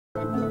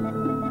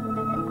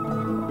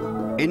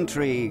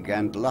Intrigue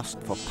and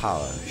lust for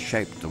power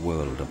shaped the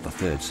world of the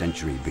 3rd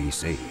century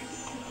BC,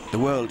 the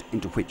world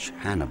into which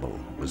Hannibal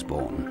was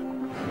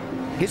born.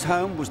 His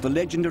home was the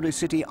legendary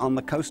city on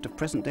the coast of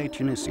present-day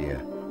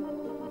Tunisia,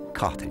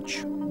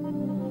 Carthage.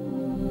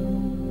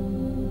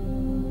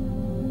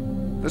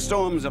 The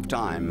storms of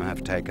time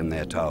have taken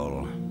their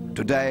toll.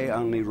 Today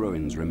only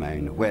ruins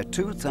remain, where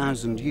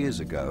 2,000 years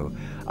ago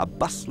a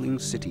bustling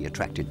city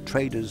attracted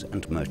traders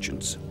and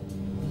merchants.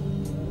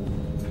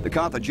 The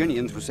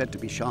Carthaginians were said to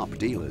be sharp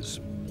dealers.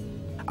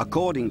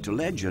 According to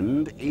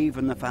legend,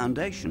 even the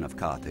foundation of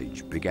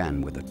Carthage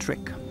began with a trick.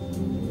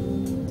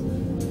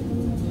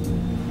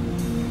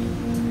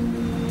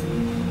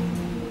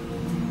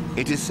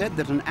 It is said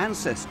that an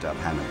ancestor of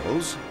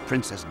Hannibal's,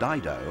 Princess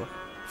Dido,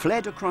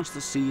 fled across the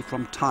sea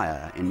from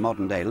Tyre in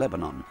modern-day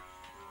Lebanon.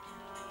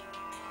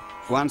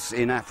 Once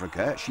in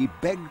Africa, she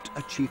begged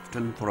a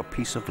chieftain for a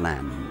piece of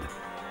land.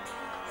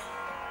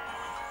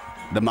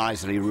 The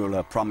miserly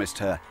ruler promised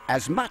her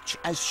as much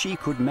as she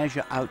could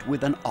measure out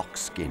with an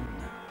ox skin.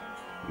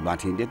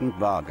 But he didn't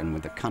bargain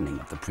with the cunning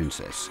of the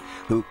princess,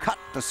 who cut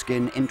the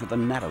skin into the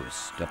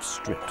narrowest of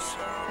strips.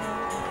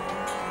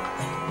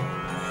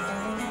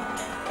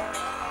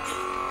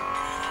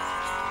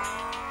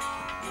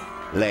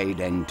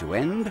 Laid end to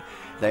end,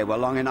 they were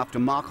long enough to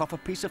mark off a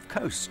piece of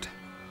coast,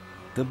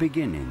 the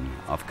beginning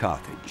of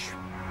Carthage.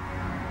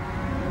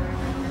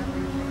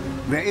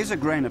 There is a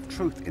grain of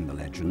truth in the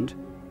legend.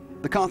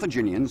 The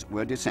Carthaginians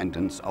were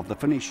descendants of the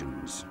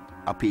Phoenicians,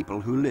 a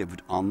people who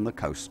lived on the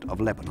coast of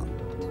Lebanon.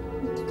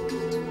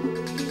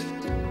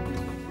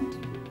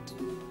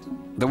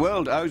 The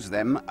world owes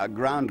them a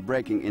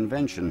groundbreaking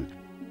invention,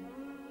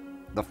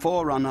 the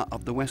forerunner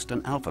of the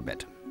Western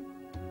alphabet.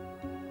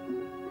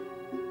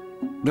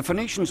 The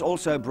Phoenicians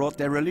also brought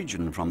their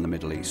religion from the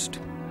Middle East.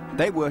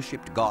 They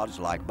worshipped gods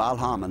like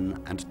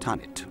Baal-Hamon and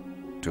Tanit,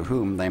 to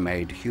whom they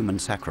made human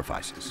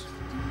sacrifices.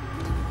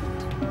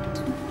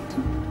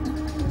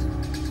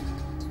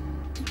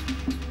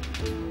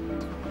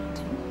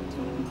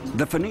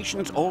 The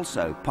Phoenicians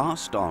also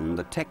passed on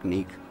the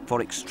technique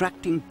for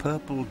extracting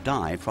purple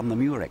dye from the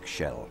murex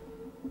shell.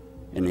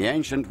 In the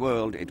ancient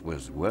world, it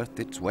was worth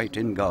its weight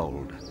in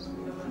gold.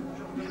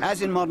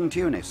 As in modern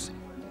Tunis,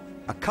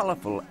 a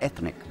colourful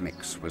ethnic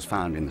mix was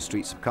found in the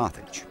streets of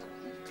Carthage.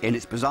 In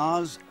its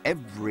bazaars,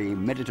 every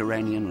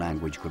Mediterranean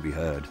language could be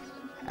heard,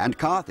 and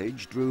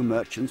Carthage drew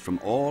merchants from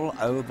all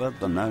over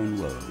the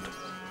known world.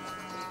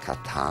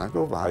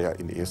 Karthago war ja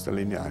in erster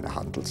Linie eine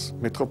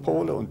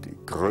Handelsmetropole und die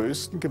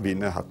größten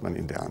Gewinne hat man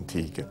in der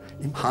Antike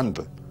im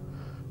Handel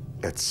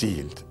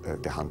erzielt.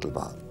 Der Handel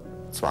war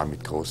zwar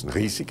mit großen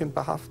Risiken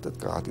behaftet,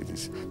 gerade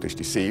durch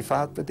die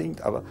Seefahrt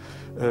bedingt, aber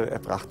er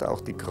brachte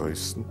auch die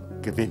größten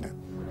Gewinne.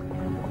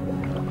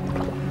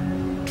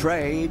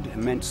 Trade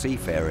meant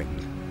seafaring,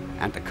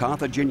 and the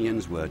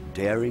Carthaginians were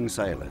daring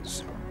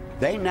sailors.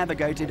 They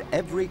navigated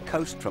every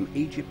coast from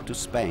Egypt to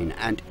Spain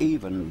and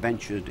even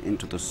ventured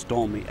into the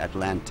stormy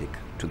Atlantic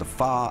to the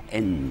far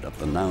end of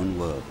the known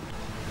world.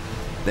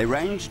 They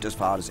ranged as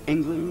far as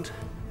England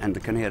and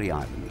the Canary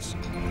Islands.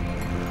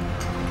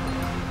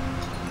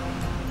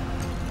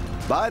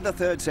 By the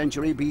 3rd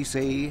century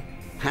BC,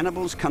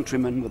 Hannibal's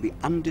countrymen were the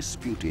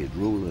undisputed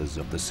rulers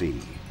of the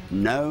sea.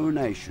 No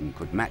nation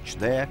could match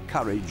their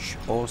courage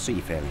or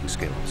seafaring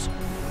skills.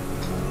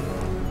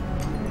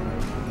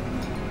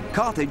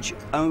 Carthage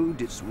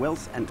owed its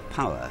wealth and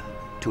power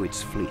to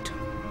its fleet.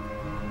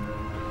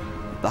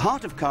 The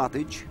heart of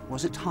Carthage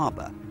was its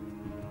harbour.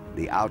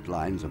 The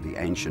outlines of the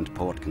ancient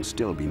port can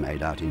still be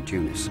made out in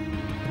Tunis.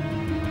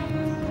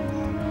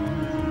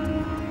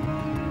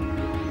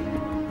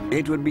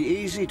 It would be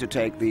easy to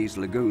take these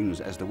lagoons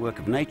as the work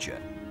of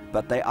nature,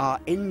 but they are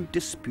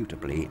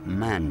indisputably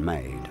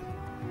man-made,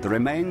 the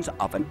remains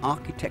of an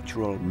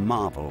architectural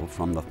marvel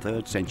from the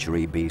 3rd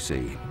century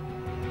BC.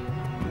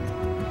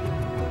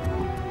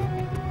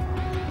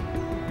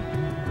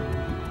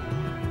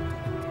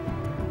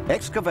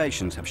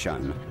 Excavations have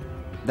shown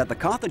that the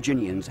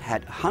Carthaginians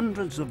had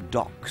hundreds of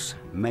docks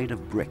made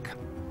of brick.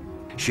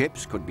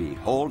 Ships could be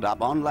hauled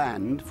up on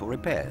land for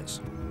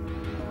repairs.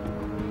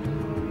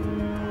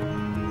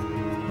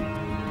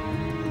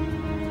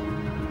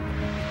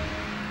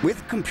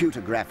 With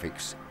computer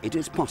graphics, it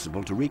is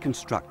possible to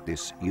reconstruct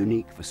this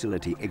unique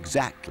facility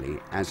exactly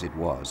as it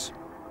was.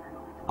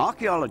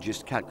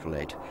 Archaeologists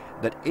calculate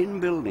that in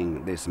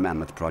building this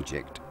mammoth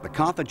project, the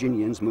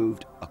Carthaginians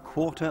moved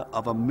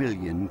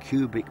 250,000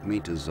 cubic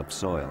meters of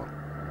soil.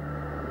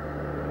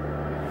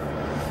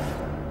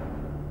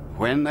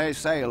 When they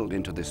sailed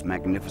into this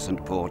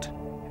magnificent port,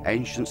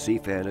 ancient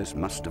seafarers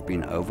must have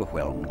been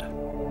overwhelmed.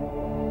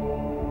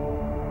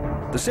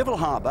 The civil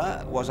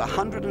harbour was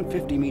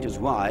 150 meters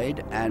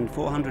wide and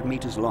 400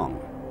 meters long.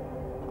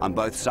 On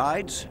both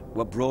sides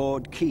were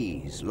broad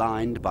quays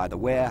lined by the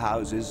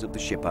warehouses of the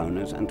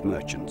shipowners and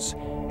merchants.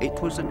 It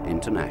was an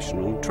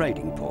international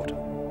trading port.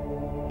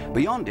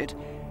 Beyond it,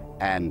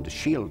 and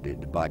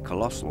shielded by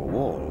colossal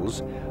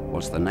walls,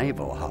 was the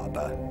naval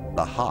harbour,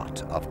 the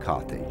heart of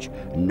Carthage.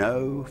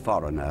 No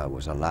foreigner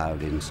was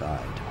allowed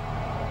inside.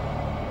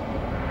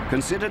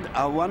 Considered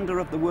a wonder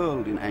of the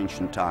world in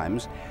ancient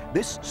times,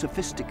 this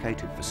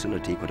sophisticated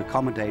facility could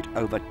accommodate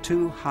over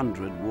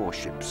 200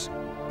 warships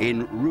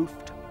in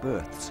roofed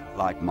berths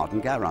like modern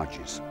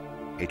garages.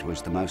 It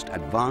was the most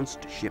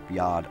advanced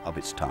shipyard of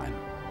its time.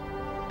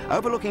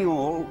 Overlooking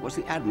all was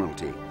the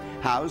Admiralty,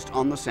 housed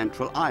on the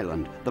central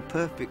island, the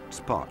perfect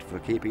spot for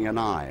keeping an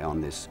eye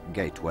on this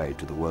gateway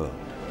to the world.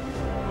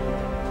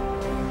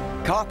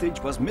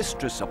 Carthage was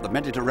mistress of the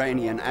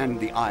Mediterranean and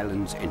the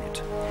islands in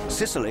it.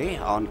 Sicily,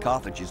 on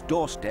Carthage's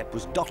doorstep,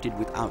 was dotted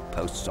with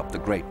outposts of the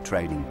great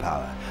trading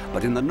power.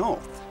 But in the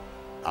north,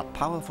 a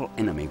powerful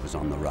enemy was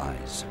on the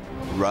rise,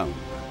 Rome.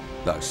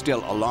 Though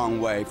still a long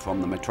way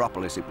from the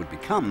metropolis it would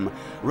become,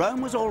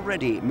 Rome was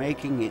already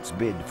making its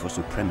bid for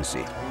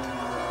supremacy.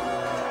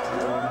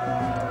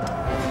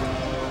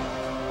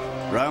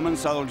 Roman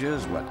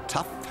soldiers were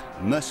tough,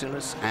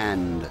 merciless,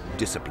 and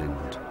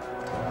disciplined.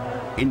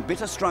 In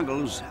bitter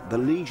struggles, the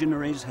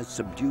legionaries had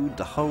subdued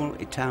the whole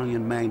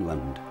Italian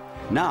mainland.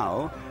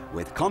 Now,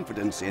 with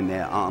confidence in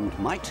their armed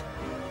might,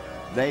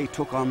 they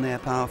took on their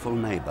powerful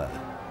neighbor,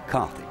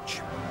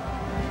 Carthage.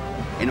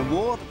 In a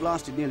war that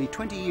lasted nearly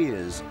 20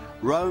 years,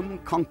 Rome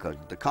conquered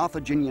the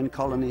Carthaginian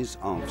colonies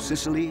of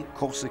Sicily,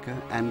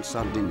 Corsica, and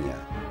Sardinia,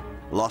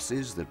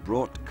 losses that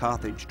brought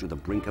Carthage to the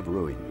brink of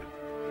ruin.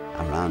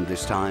 Around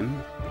this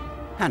time,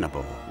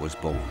 Hannibal was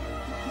born.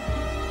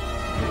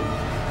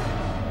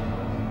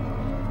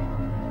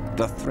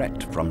 The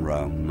threat from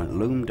Rome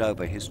loomed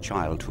over his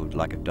childhood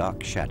like a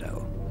dark shadow.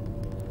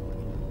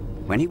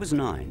 When he was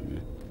 9,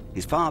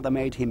 his father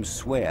made him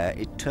swear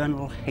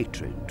eternal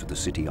hatred to the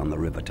city on the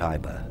river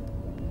Tiber.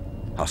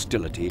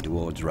 Hostility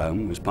towards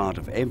Rome was part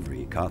of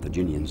every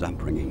Carthaginian's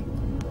upbringing.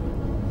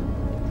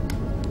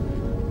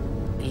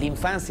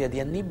 L'infanzia di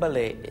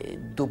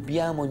Annibale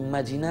dobbiamo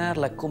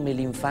immaginarla come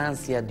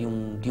l'infanzia di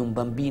un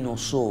bambino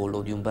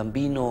solo, di un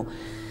bambino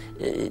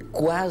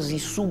quasi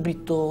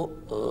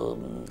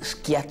subito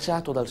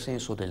schiacciato dal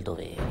senso del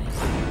dovere.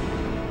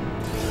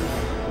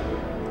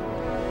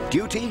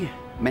 Duty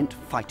meant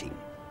fighting.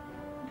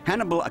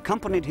 Hannibal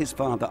accompanied his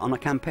father on a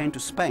campaign to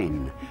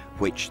Spain,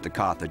 which the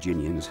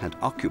Carthaginians had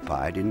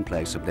occupied in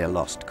place of their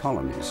lost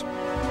colonies.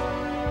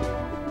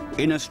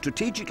 In a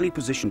strategically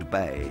positioned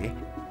bay,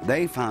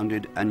 they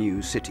founded a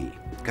new city,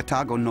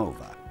 Carthago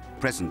Nova,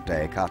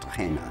 present-day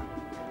Cartagena.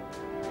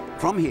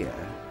 From here,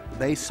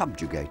 they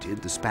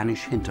subjugated the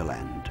Spanish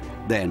hinterland,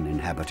 then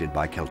inhabited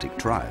by Celtic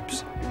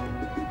tribes.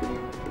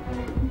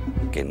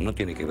 Que no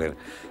tiene que ver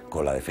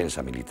con la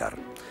defensa militar,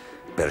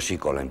 pero sí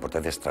con la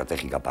importancia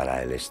estratégica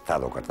para el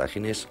Estado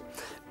cartaginés,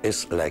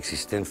 es la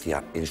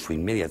existencia en su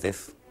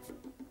inmediatez,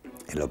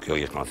 en lo que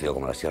hoy es conocido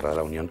como la Sierra de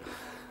la Unión,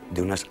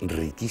 de unas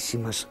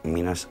riquísimas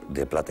minas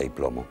de plata y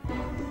plomo.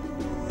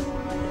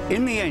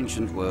 In the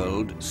ancient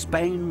world,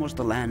 Spain was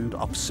the land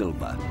of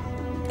silver.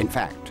 In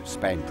fact,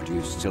 Spain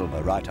produced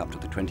silver right up to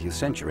the 20th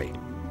century.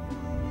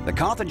 The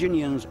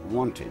Carthaginians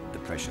wanted the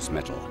precious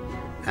metal,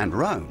 and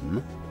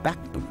Rome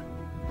backed them.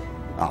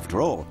 After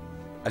all,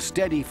 a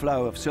steady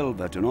flow of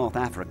silver to North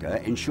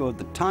Africa ensured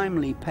the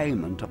timely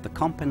payment of the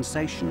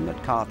compensation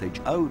that Carthage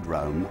owed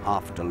Rome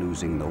after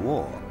losing the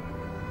war.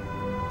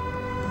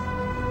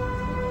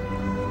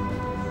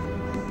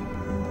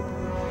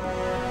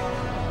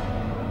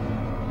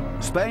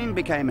 Spain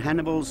became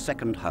Hannibal's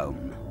second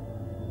home.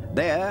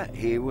 There,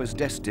 he was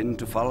destined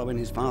to follow in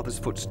his father's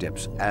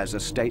footsteps as a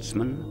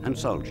statesman and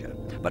soldier.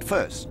 But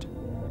first,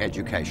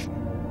 education.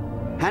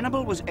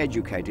 Hannibal was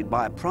educated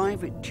by a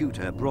private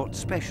tutor brought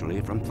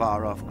specially from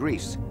far-off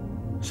Greece.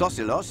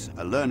 Sosilos,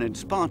 a learned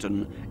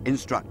Spartan,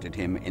 instructed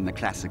him in the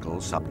classical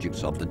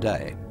subjects of the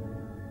day: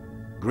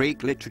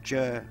 Greek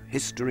literature,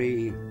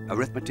 history,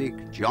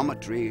 arithmetic,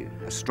 geometry,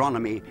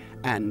 astronomy,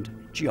 and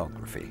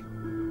geography.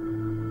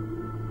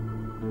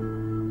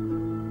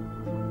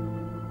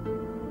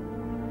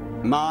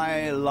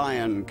 My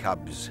lion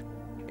cubs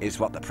is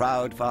what the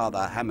proud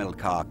father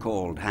Hamilcar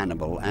called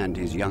Hannibal and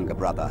his younger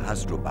brother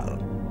Hasdrubal.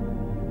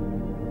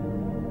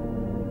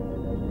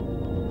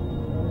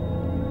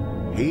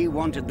 He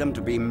wanted them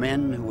to be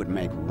men who would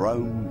make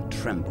Rome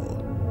tremble.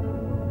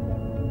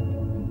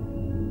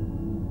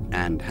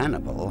 And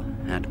Hannibal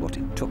had what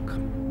it took.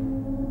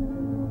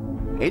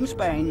 In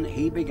Spain,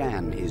 he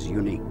began his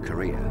unique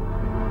career.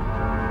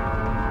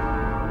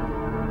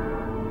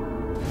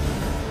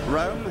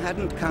 Rome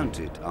hadn't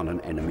counted on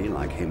an enemy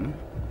like him.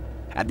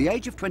 At the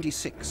age of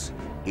 26,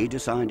 he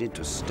decided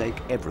to stake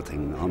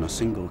everything on a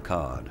single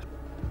card.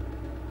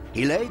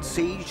 He laid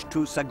siege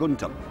to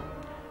Saguntum,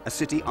 a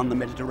city on the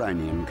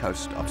Mediterranean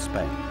coast of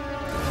Spain.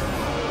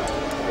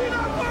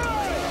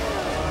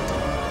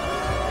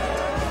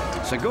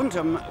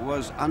 Saguntum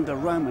was under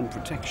Roman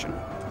protection.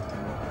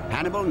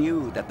 Hannibal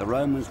knew that the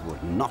Romans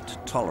would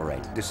not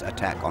tolerate this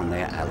attack on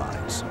their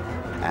allies.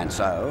 And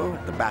so,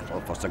 the battle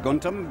for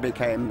Saguntum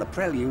became the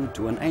prelude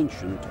to an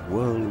ancient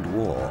world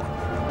war.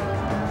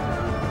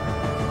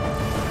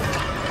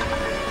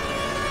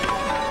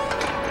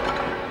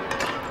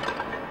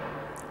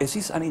 Es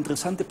ist eine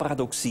interessante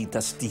Paradoxie,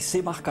 dass die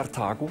Seemacht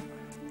Karthago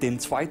den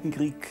Zweiten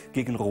Krieg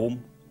gegen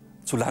Rom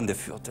zu Lande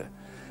führte.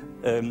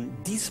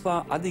 Dies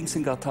war allerdings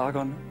in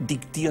Karthagern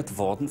diktiert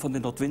worden von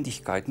den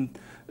Notwendigkeiten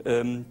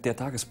der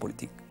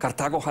Tagespolitik.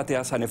 Karthago hatte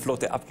ja seine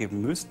Flotte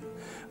abgeben müssen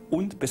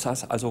und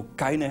besaß also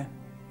keine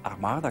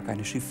Armada,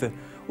 keine Schiffe,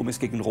 um es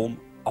gegen Rom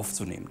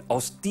aufzunehmen.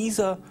 Aus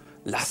dieser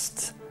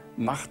Last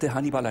machte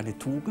Hannibal eine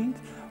Tugend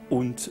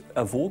und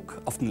erwog,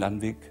 auf dem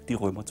Landweg die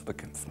Römer zu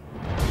bekämpfen.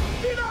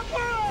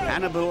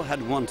 Hannibal had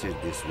wanted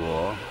this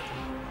war.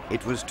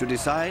 It was to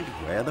decide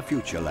where the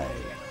future lay,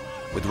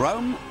 with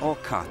Rome or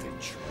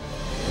Carthage.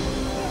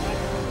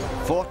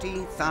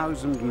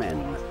 40,000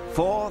 men,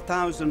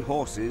 4,000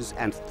 horses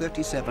and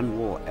 37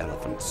 war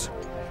elephants.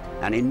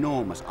 An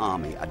enormous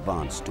army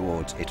advanced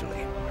towards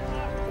Italy.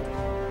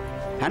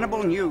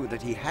 Hannibal knew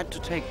that he had to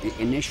take the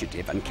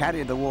initiative and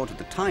carry the war to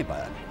the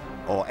Tiber,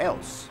 or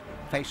else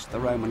face the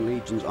Roman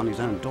legions on his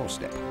own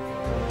doorstep.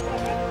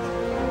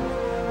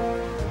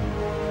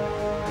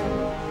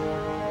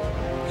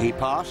 He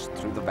passed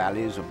through the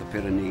valleys of the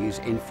Pyrenees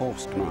in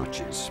forced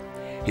marches.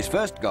 His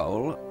first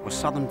goal was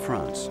southern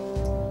France.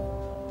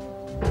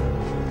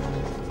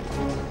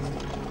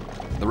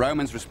 The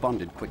Romans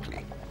responded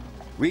quickly,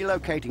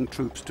 relocating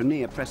troops to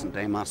near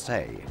present-day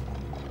Marseille.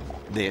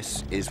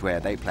 This is where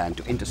they planned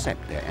to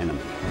intercept their enemy.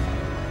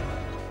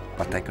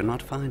 But they could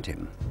not find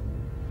him,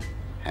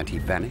 and he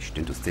vanished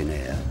into thin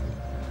air.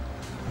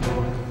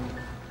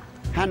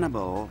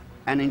 Hannibal,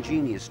 an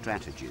ingenious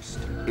strategist,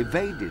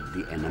 evaded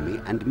the enemy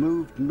and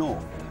moved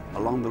north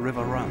along the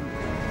River Rhone.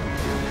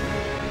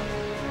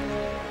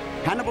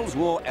 Hannibal's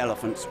war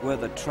elephants were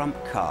the trump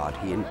card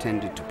he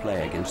intended to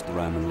play against the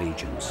Roman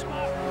legions.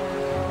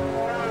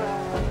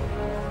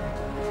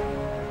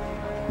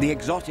 The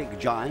exotic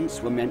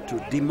giants were meant to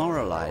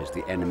demoralize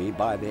the enemy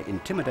by their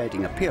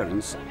intimidating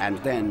appearance and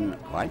then,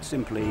 quite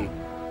simply,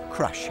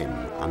 crush him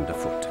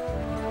underfoot.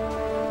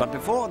 But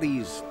before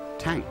these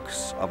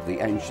tanks of the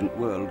ancient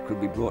world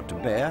could be brought to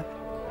bear,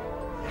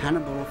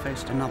 Hannibal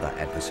faced another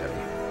adversary,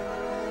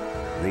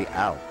 the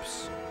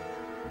Alps.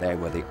 They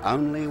were the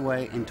only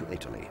way into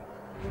Italy,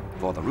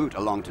 for the route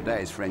along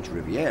today's French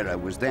Riviera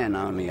was then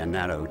only a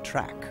narrow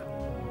track.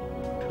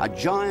 A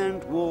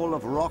giant wall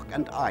of rock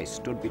and ice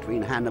stood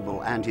between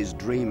Hannibal and his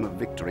dream of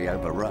victory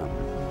over Rome.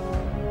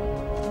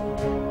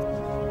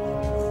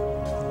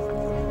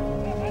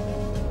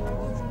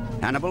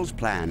 Hannibal's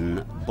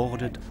plan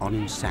bordered on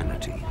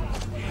insanity.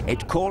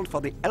 It called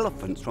for the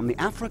elephants from the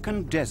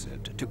African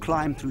desert to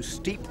climb through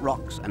steep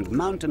rocks and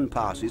mountain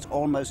passes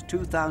almost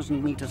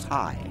 2,000 meters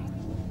high.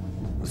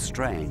 The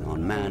strain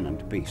on man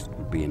and beast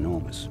would be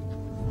enormous.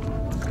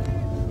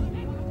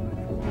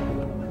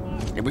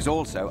 It was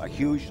also a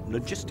huge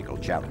logistical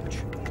challenge.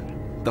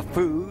 The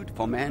food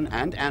for men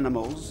and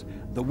animals,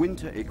 the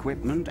winter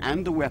equipment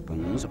and the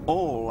weapons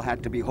all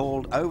had to be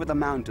hauled over the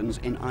mountains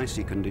in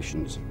icy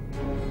conditions.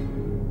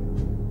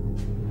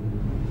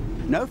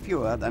 No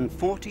fewer than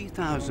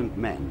 40,000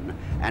 men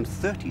and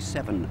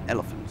 37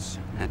 elephants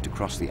had to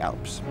cross the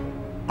Alps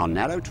on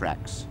narrow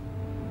tracks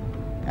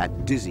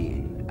at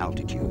dizzying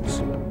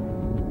altitudes.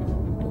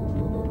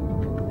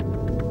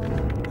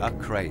 A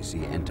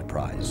crazy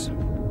enterprise.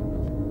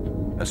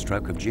 A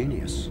stroke of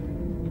genius,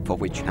 for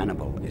which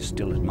Hannibal is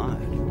still admired.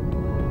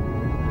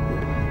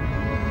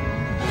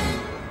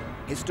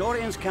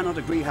 Historians cannot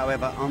agree,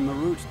 however, on the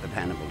route that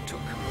Hannibal took.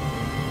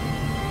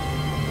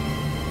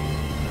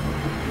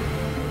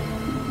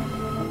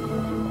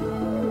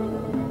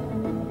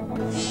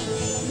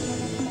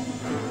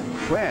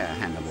 Where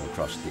Hannibal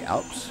crossed the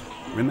Alps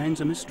remains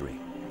a mystery.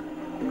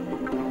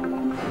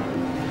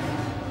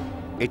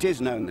 It is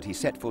known that he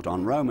set foot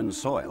on Roman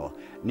soil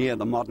near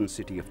the modern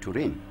city of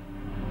Turin.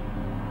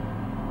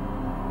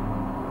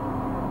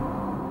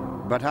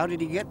 But how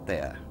did he get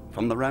there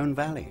from the Rhone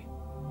Valley?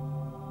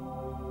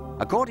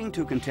 According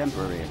to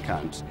contemporary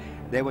accounts,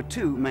 there were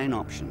two main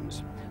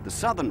options: the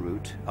southern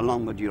route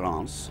along the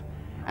Durance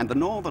and the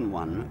northern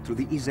one through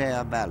the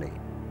Isère Valley,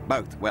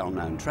 both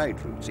well-known trade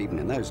routes even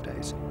in those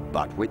days.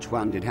 But which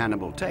one did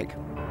Hannibal take?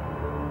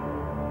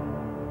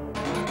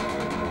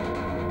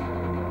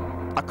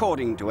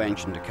 According to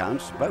ancient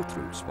accounts, both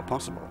routes were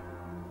possible.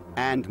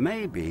 And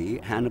maybe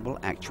Hannibal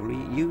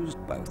actually used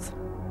both.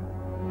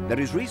 There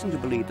is reason to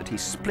believe that he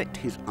split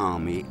his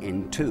army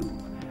in two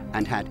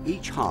and had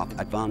each half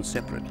advance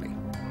separately.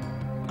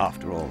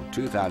 After all,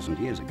 2,000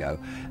 years ago,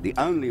 the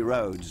only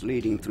roads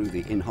leading through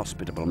the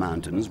inhospitable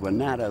mountains were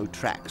narrow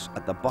tracks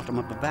at the bottom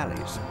of the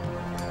valleys.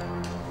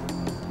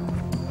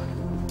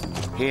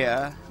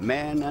 Here,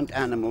 men and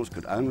animals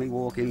could only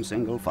walk in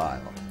single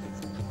file.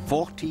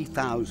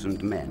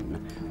 40,000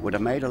 men would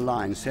have made a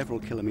line several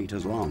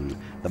kilometers long.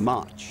 The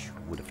march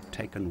would have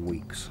taken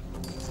weeks.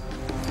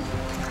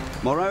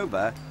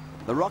 Moreover,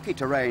 the rocky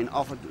terrain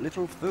offered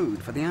little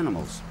food for the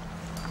animals.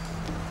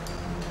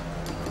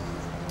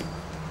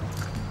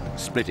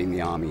 Splitting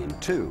the army in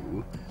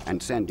two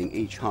and sending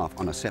each half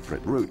on a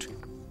separate route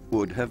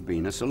would have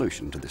been a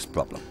solution to this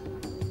problem.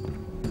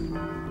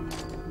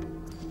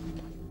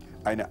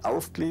 Eine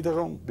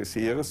Aufgliederung des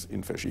Heeres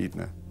in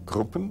verschiedene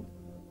Gruppen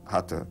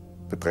hatte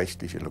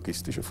beträchtliche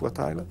logistische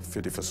Vorteile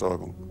für die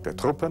Versorgung der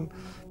Truppen,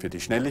 für die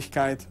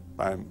Schnelligkeit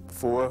beim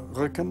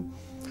Vorrücken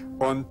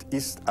und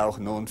ist auch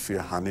nun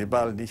für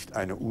Hannibal nicht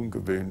eine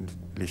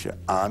ungewöhnliche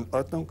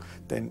Anordnung,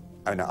 denn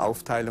eine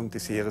Aufteilung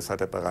des Heeres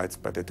hat er bereits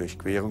bei der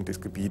Durchquerung des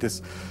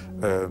Gebietes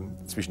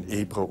zwischen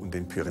Ebro und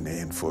den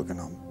Pyrenäen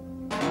vorgenommen.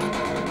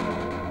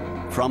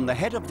 From the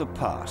head of the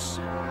pass,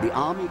 the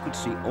army could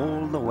see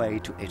all the way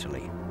to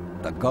Italy.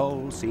 The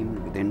goal seemed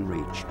within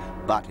reach,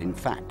 but in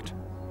fact,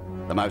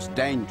 the most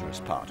dangerous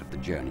part of the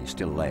journey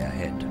still lay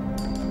ahead.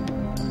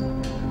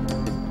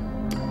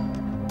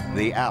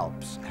 The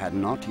Alps had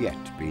not yet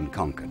been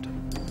conquered.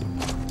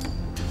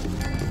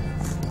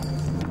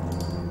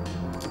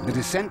 The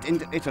descent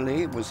into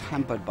Italy was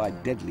hampered by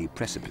deadly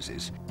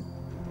precipices.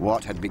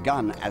 What had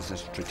begun as a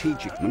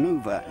strategic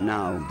maneuver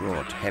now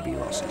brought heavy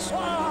losses.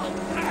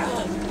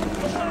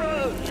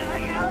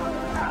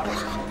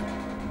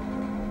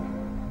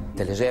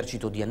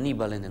 L'esercito di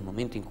Annibale, nel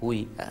momento in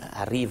cui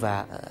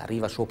arriva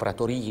sopra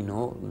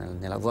Torino,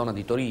 nella zona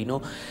di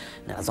Torino,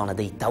 nella zona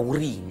dei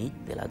Taurini,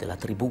 della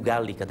tribù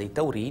gallica dei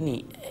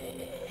Taurini,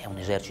 è un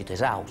esercito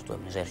esausto, è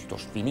un esercito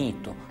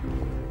sfinito.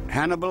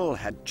 Hannibal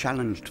had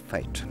challenged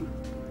fate.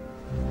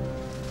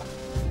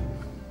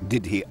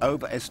 Did he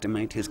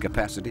overestimate his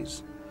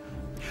capacities?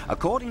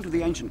 According to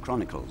the ancient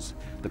chronicles,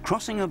 the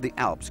crossing of the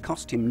Alps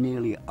cost him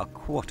nearly a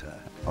quarter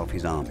of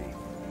his army.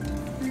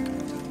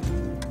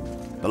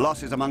 The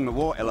losses among the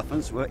war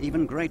elephants were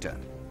even greater.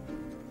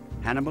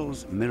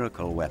 Hannibal's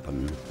miracle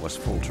weapon was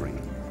faltering.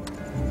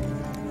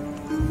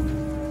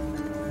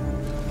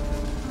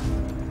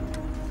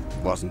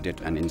 Wasn't it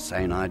an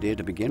insane idea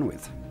to begin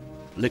with?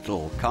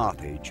 Little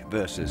Carthage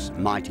versus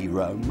mighty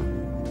Rome?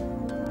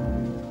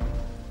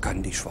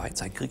 Kann die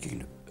Schweiz einen Krieg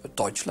gegen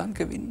Deutschland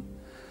gewinnen?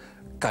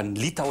 Kann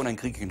Litauen einen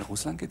Krieg gegen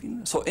Russland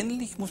gewinnen? So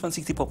ähnlich muss man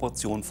sich die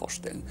Proportion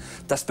vorstellen.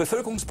 Das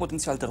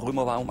Bevölkerungspotenzial der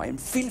Römer war ein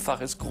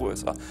Vielfaches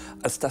größer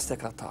als das der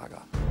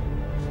Karthager.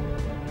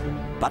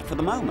 But for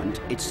the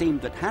moment, it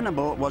seemed that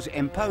Hannibal was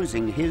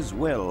imposing his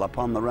will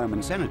upon the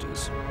Roman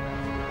senators.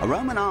 A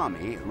Roman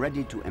army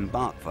ready to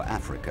embark for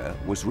Africa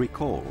was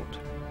recalled.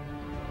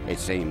 It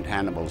seemed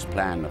Hannibal's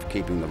plan of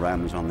keeping the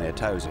Romans on their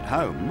toes at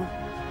home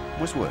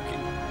was working.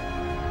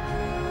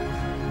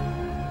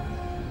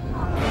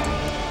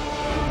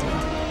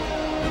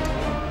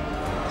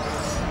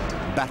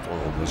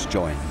 Battle was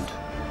joined.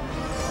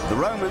 The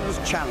Romans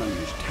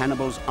challenged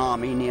Hannibal's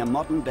army near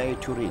modern-day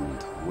Turin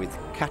with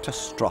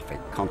catastrophic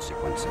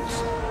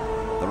consequences.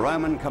 The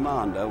Roman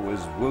commander was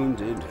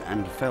wounded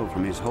and fell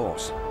from his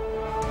horse.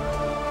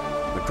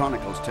 The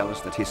chronicles tell us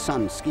that his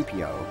son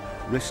Scipio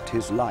risked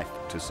his life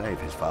to save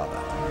his father.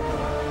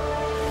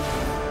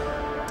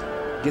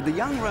 Did the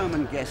young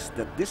Roman guess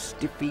that this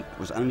defeat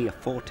was only a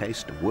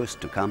foretaste of worse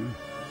to come?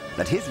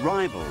 That his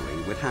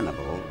rivalry with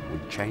Hannibal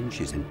would change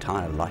his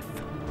entire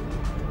life?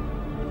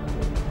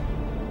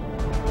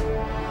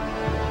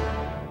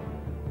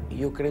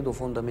 Io credo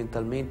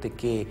fondamentalmente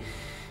che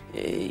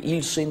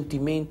il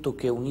sentimento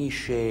che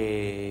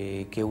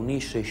unisce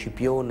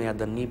Scipione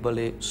ad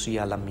Annibale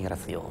sia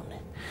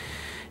l'ammirazione,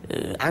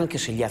 anche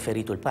se gli ha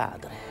ferito il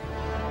padre.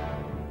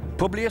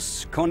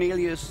 Publius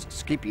Cornelius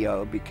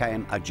Scipio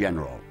became a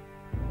general.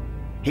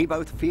 He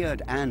both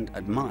feared and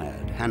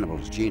admired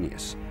Hannibal's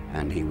genius,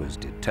 and he was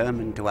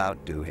determined to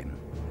outdo him.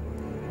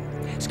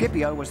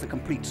 Scipio was the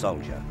complete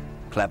soldier,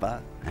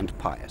 clever and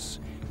pious.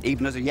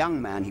 Even as a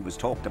young man, he was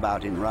talked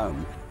about in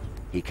Rome.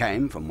 He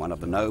came from one of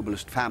the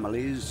noblest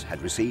families,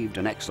 had received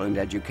an excellent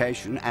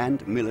education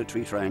and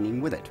military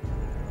training with it.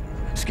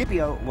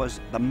 Scipio was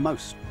the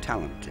most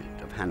talented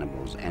of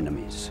Hannibal's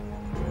enemies,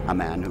 a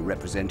man who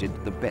represented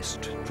the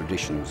best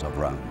traditions of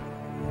Rome.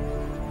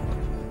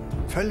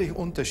 Völlig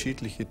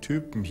unterschiedliche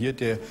Typen. Hier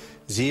der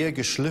sehr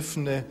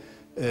geschliffene,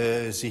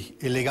 sich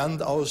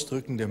elegant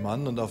ausdrückende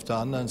Mann und auf der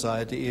anderen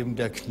Seite eben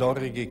der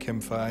knorrige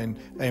Kämpfer,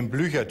 ein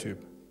Blücher-Typ.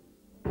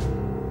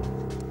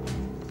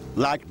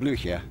 Like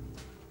Blücher,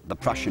 the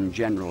Prussian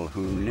general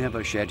who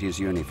never shed his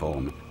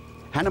uniform,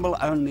 Hannibal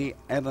only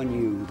ever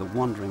knew the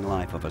wandering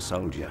life of a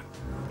soldier.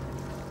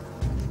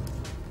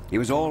 He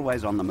was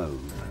always on the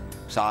move,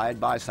 side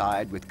by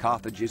side with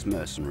Carthage's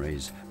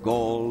mercenaries,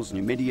 Gauls,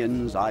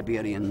 Numidians,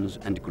 Iberians,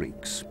 and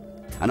Greeks.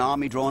 An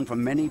army drawn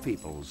from many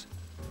peoples,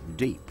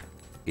 deep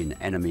in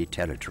enemy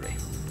territory.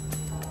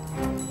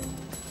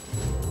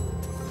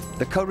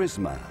 The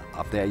charisma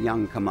of their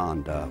young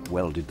commander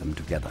welded them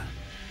together.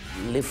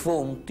 Le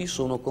fonti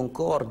sono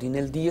concordi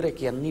nel dire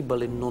che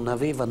Annibale non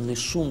aveva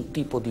nessun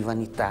tipo di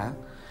vanità,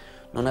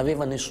 non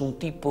aveva nessun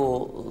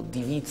tipo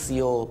di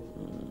vizio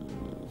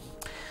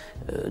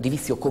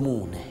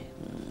comune.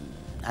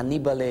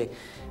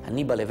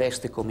 Annibale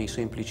veste come i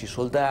semplici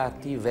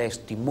soldati,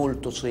 vesti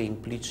molto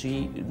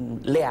semplici,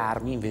 le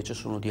armi invece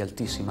sono di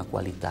altissima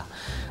qualità.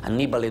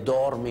 Annibale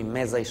dorme in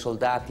mezzo ai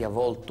soldati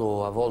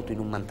avvolto in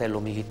un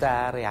mantello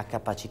militare, ha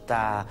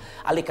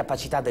le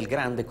capacità del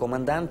grande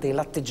comandante e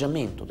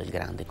l'atteggiamento del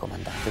grande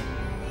comandante.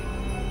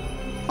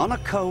 On a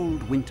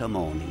cold winter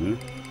morning,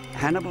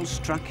 Hannibal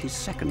struck his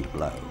second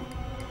blow.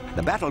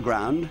 The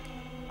battleground,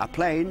 a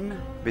plain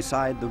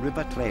beside the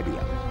river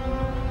Trebia.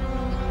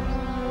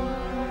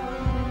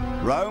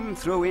 Rome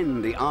threw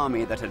in the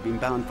army that had been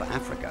bound for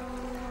Africa.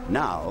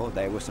 Now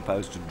they were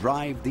supposed to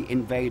drive the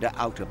invader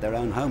out of their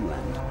own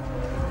homeland.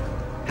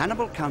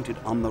 Hannibal counted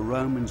on the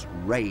Romans'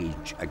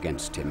 rage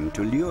against him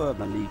to lure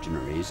the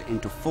legionaries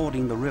into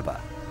fording the river.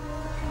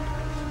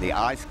 The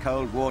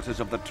ice-cold waters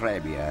of the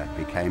Trebia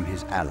became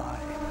his ally.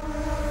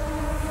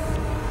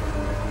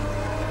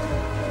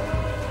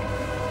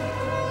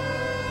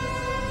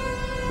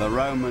 The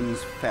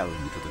Romans fell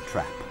into the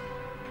trap.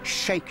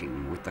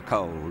 Shaking with the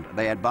cold,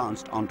 they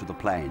advanced onto the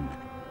plain.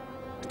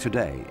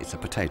 Today, it's a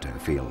potato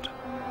field.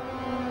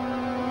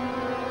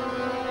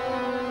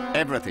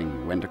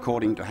 Everything went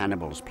according to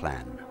Hannibal's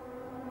plan.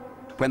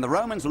 When the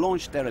Romans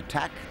launched their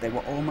attack, they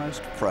were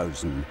almost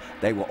frozen.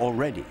 They were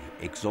already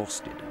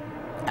exhausted.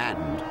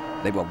 And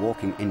they were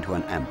walking into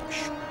an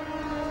ambush.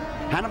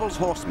 Hannibal's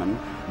horsemen,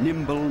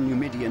 nimble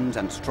Numidians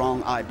and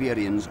strong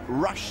Iberians,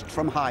 rushed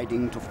from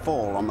hiding to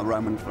fall on the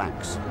Roman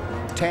flanks.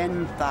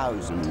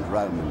 10,000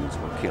 Romans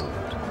were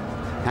killed.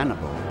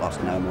 Hannibal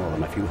lost no more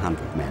than a few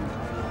hundred men.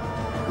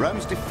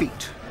 Rome's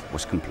defeat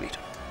was complete.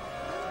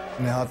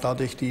 Er hat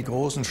dadurch die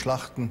großen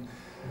Schlachten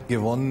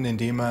gewonnen,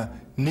 indem er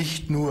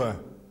nicht nur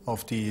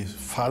auf die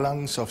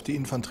Phalanx, auf die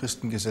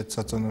Infanteristen gesetzt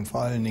hat, sondern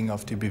vor allen Dingen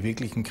auf die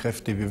beweglichen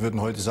Kräfte. Wir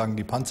würden heute sagen,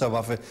 die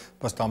Panzerwaffe,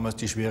 was damals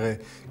die schwere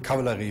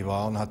Kavallerie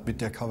war, und hat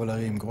mit der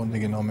Kavallerie im Grunde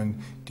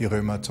genommen die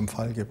Römer zum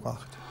Fall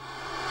gebracht.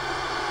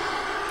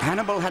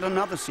 Hannibal had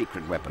another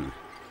secret weapon,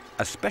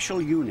 a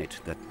special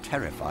unit that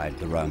terrified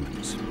the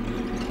Romans.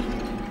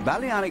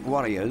 Balearic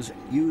warriors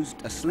used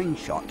a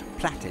slingshot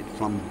plaited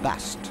from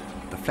bast,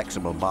 the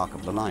flexible bark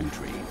of the lime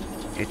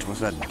tree. It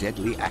was a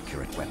deadly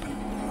accurate weapon.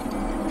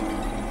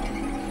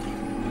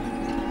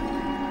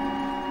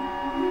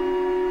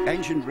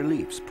 Ancient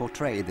reliefs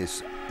portray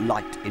this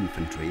light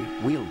infantry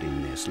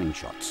wielding their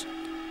slingshots.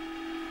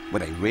 Were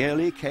they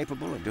really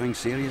capable of doing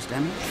serious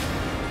damage?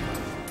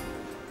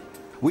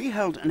 We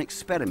held an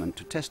experiment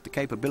to test the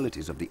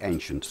capabilities of the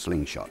ancient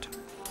slingshot.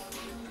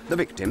 The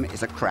victim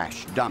is a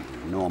crash dummy,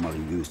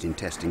 normally used in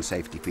testing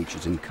safety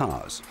features in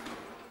cars.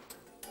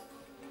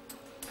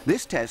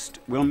 This test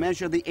will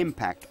measure the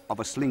impact of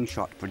a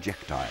slingshot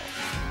projectile.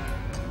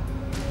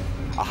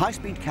 A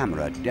high-speed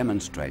camera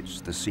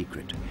demonstrates the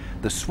secret.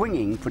 The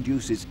swinging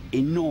produces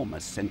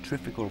enormous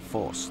centrifugal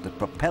force that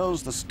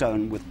propels the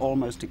stone with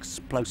almost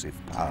explosive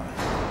power.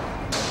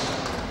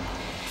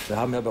 Wir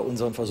haben ja bei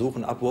unseren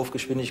Versuchen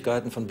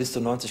Abwurfgeschwindigkeiten von bis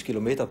zu 90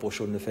 Kilometer pro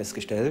Stunde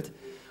festgestellt.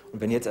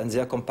 Und wenn jetzt ein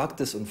sehr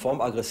kompaktes und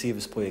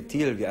formaggressives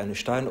Projektil wie eine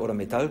Stein- oder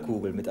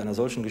Metallkugel mit einer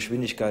solchen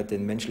Geschwindigkeit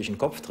den menschlichen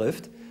Kopf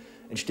trifft,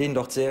 entstehen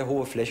dort sehr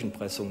hohe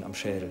Flächenpressungen am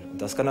Schädel.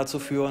 Und das kann dazu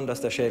führen, dass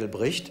der Schädel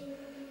bricht.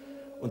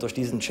 Und durch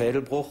diesen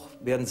Schädelbruch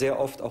werden sehr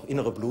oft auch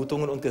innere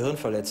Blutungen und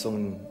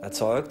Gehirnverletzungen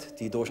erzeugt,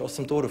 die durchaus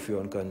zum Tode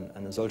führen können.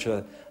 Eine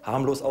solche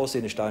harmlos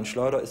aussehende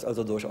Steinschleuder ist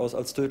also durchaus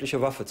als tödliche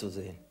Waffe zu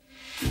sehen.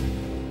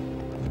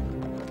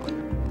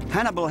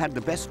 Hannibal had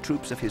the best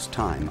troops of his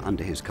time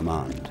under his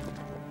command.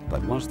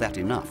 But was that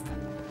enough?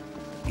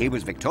 He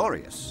was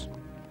victorious,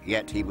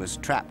 yet he was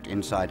trapped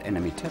inside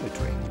enemy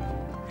territory.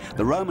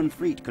 The Roman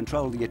fleet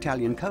controlled the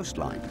Italian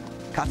coastline,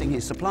 cutting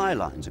his supply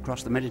lines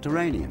across the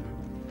Mediterranean.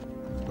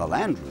 The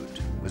land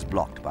route was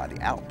blocked by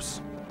the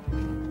Alps.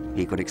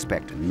 He could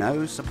expect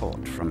no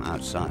support from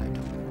outside.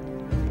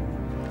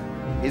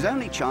 His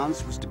only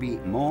chance was to be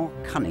more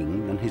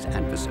cunning than his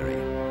adversary.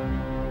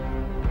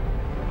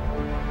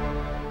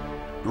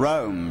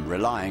 Rome,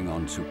 relying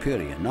on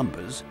superior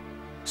numbers,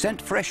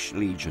 sent fresh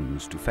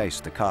legions to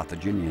face the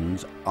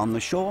Carthaginians on the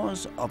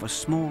shores of a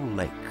small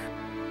lake,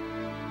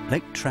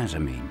 Lake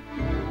Trasimene.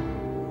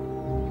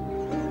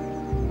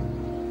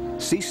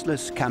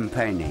 Ceaseless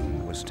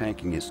campaigning was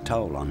taking its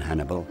toll on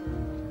Hannibal.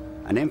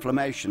 An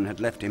inflammation had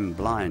left him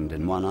blind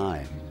in one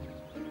eye.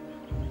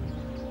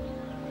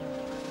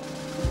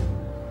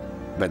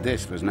 But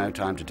this was no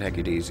time to take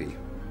it easy.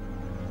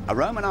 A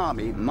Roman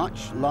army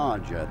much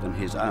larger than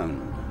his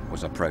own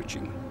was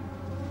approaching.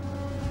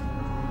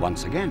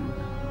 Once again,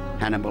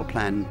 Hannibal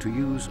planned to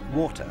use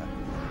water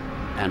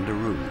and a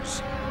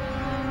ruse.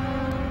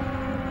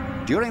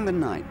 During the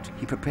night,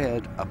 he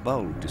prepared a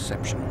bold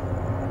deception.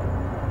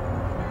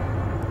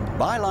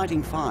 By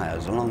lighting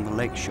fires along the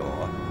lake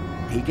shore,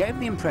 he gave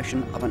the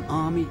impression of an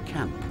army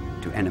camp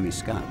to enemy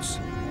scouts.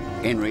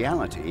 In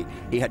reality,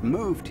 he had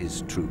moved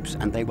his troops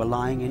and they were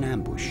lying in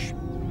ambush.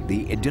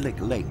 The idyllic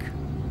lake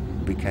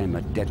became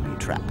a deadly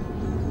trap.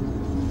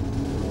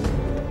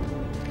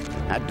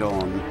 At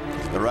dawn,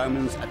 the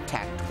Romans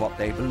attacked what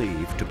they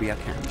believed to be a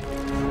camp.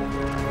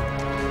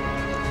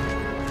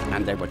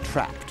 And they were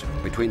trapped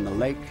between the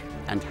lake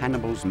and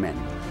Hannibal's men.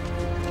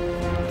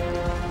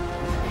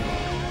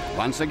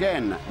 Once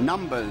again,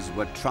 numbers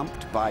were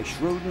trumped by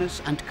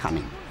shrewdness and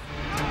cunning.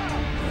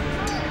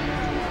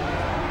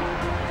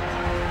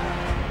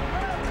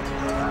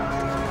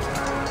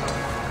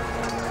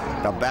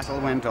 The battle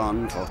went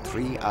on for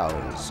 3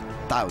 hours.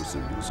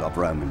 Thousands of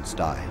Romans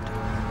died.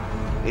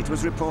 It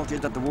was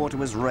reported that the water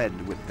was red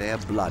with their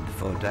blood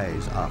for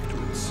days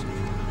afterwards.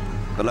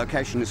 The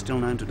location is still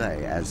known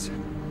today as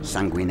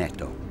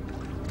Sanguinetto,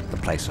 the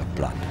place of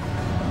blood.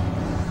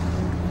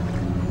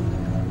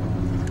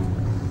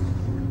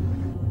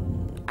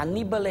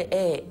 Annibale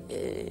è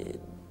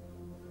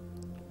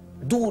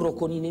duro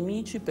con i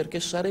nemici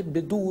perché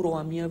sarebbe duro,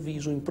 a mio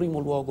avviso, in primo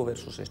luogo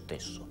verso se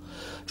stesso.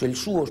 Cioè il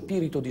suo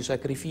spirito di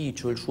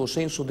sacrificio, il suo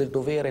senso del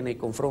dovere nei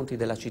confronti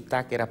della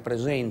città che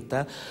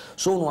rappresenta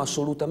sono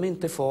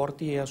assolutamente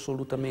forti e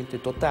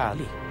assolutamente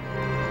totali.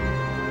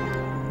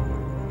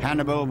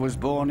 Hannibal was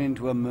born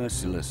into a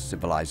merciless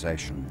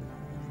civilization,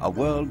 a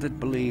world that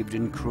believed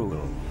in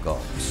cruel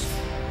gods.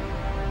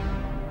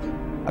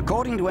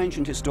 According to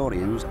ancient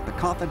historians, the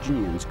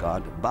Carthaginians'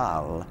 god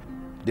Baal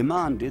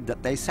demanded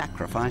that they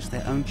sacrifice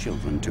their own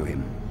children to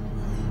him.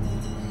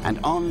 And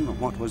on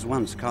what was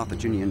once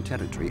Carthaginian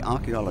territory,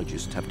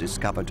 archaeologists have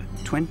discovered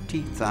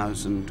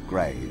 20,000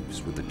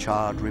 graves with the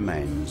charred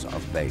remains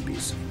of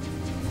babies.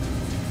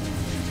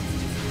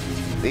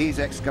 These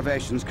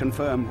excavations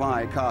confirm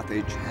why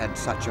Carthage had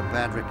such a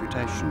bad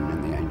reputation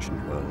in the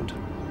ancient world.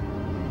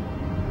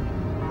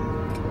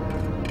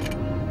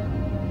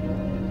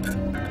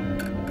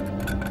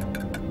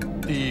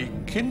 Die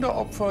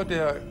Kinderopfer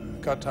der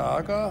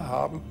Karthager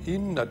haben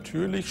ihnen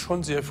natürlich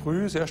schon sehr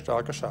früh sehr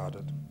stark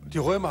geschadet. Die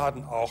Römer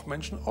hatten auch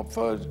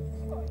Menschenopfer,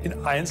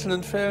 in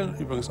einzelnen Fällen,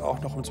 übrigens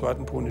auch noch im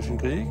Zweiten Punischen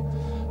Krieg,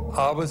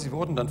 aber sie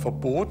wurden dann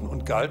verboten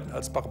und galten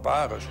als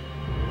barbarisch.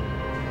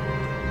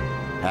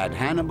 Had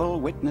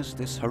Hannibal witnessed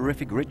this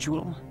horrific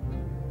ritual?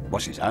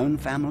 Was his own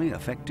family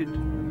affected?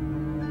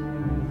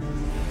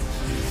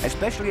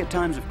 Especially at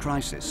times of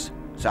crisis,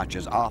 such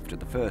as after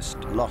the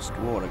first lost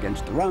war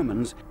against the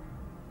Romans,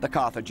 the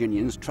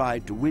Carthaginians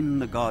tried to win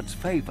the gods'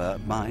 favor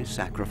by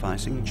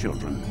sacrificing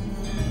children.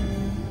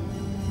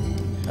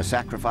 A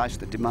sacrifice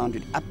that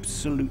demanded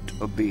absolute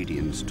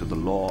obedience to the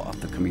law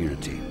of the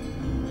community.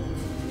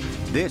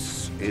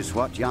 This is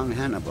what young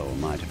Hannibal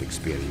might have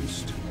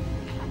experienced.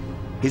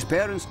 His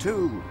parents,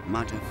 too,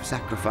 might have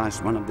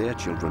sacrificed one of their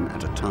children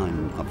at a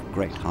time of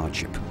great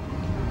hardship.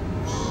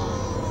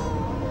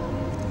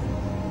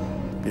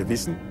 Wir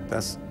wissen,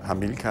 dass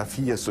Hamilkar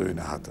 4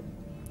 Söhne hatte,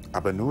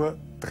 aber nur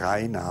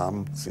 3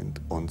 Namen sind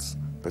uns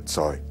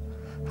bezeugt: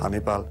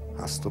 Hannibal,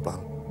 Hasdrubal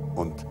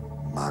und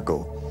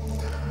Mago.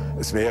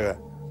 Es wäre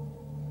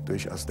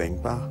durchaus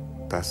denkbar,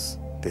 dass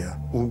der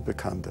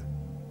unbekannte,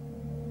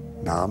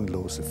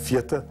 namenlose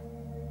 4.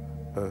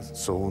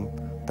 Sohn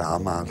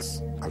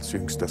damals als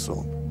jüngster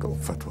Sohn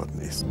geopfert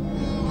worden ist.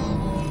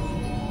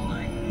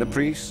 The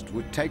priest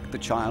would take the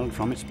child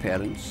from its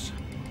parents,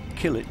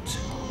 kill it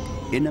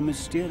in a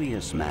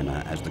mysterious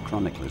manner, as the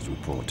chroniclers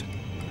report,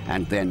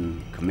 and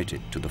then commit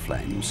it to the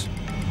flames.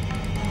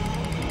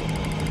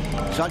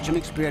 Such an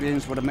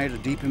experience would have made a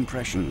deep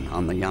impression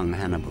on the young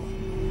Hannibal.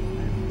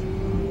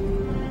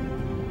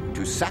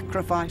 To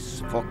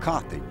sacrifice for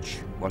Carthage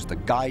was the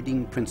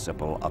guiding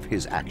principle of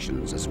his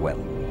actions as well.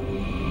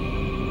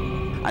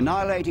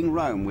 Annihilating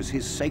Rome was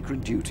his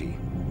sacred duty,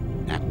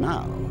 and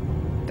now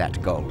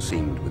that goal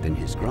seemed within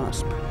his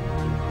grasp.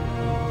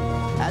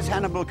 As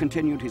Hannibal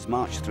continued his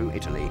march through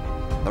Italy,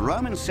 the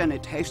Roman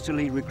Senate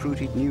hastily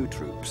recruited new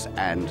troops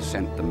and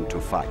sent them to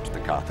fight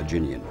the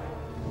Carthaginian.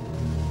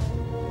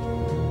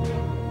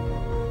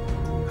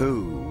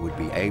 Who would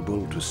be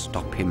able to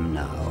stop him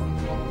now?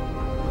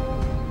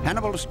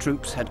 Hannibal's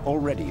troops had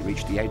already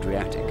reached the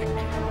Adriatic.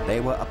 They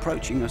were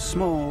approaching a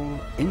small,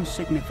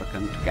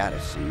 insignificant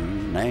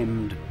garrison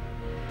named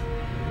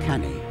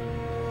Cannae,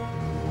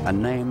 a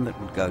name that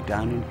would go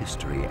down in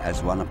history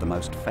as one of the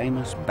most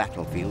famous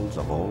battlefields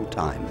of all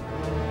time.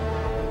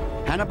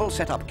 Hannibal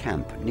set up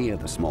camp near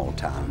the small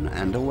town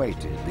and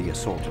awaited the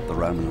assault of the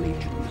Roman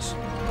legions.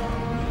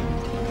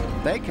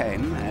 They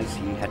came as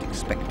he had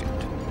expected.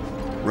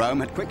 Rome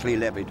had quickly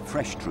levied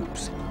fresh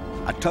troops,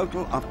 a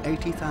total of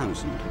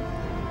 80,000.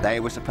 They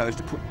were supposed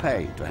to put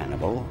pay to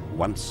Hannibal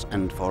once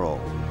and for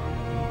all.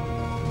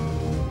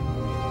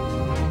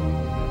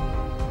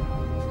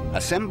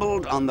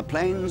 Assembled on the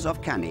plains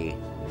of Cannae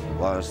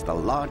was the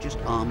largest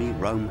army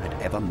Rome had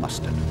ever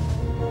mustered.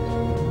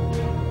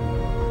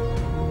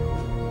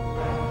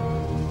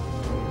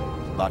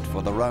 But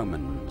for the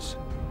Romans,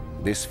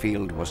 this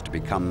field was to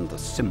become the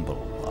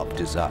symbol of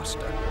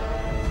disaster.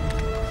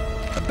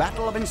 The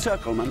Battle of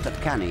Encirclement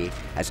at Cannae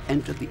has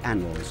entered the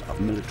annals of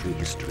military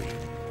history.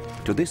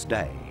 To this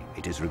day,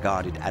 it is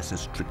regarded as a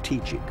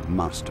strategic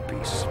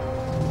masterpiece.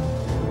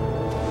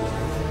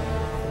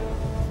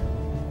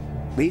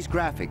 These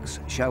graphics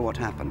show what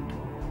happened.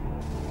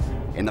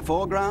 In the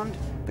foreground,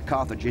 the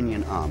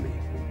Carthaginian army.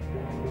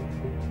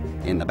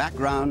 In the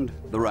background,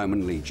 the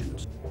Roman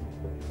legions.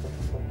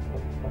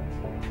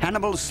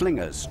 Hannibal's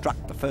slingers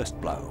struck the first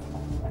blow.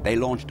 They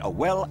launched a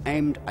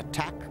well-aimed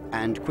attack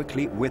and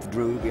quickly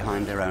withdrew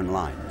behind their own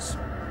lines.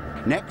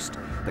 Next,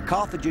 the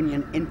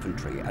Carthaginian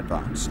infantry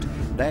advanced.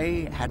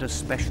 They had a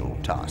special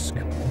task.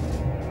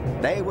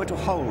 They were to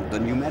hold the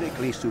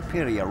numerically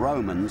superior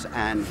Romans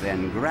and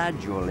then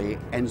gradually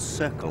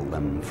encircle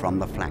them from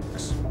the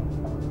flanks.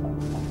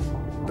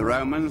 The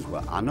Romans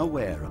were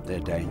unaware of their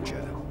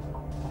danger.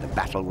 The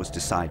battle was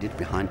decided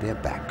behind their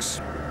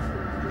backs.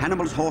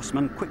 Hannibal's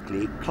horsemen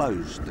quickly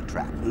closed the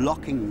trap,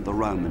 locking the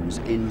Romans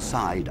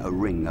inside a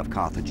ring of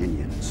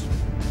Carthaginians.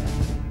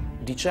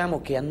 Diciamo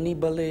che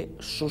Annibale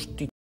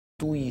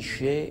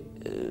sostituisce,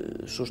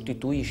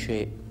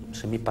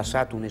 se mi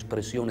passate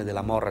un'espressione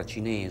della morra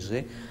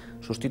cinese,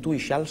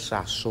 sostituisce al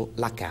sasso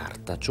la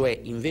carta, cioè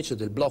invece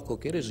del blocco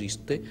che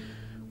resiste,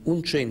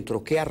 un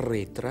centro che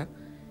arretra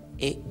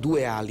e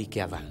due ali che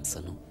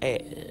avanzano.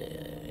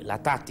 È la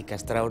tattica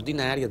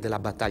straordinaria della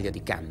battaglia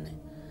di Canne,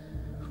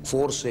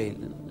 forse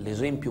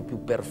l'esempio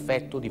più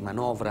perfetto di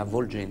manovra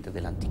avvolgente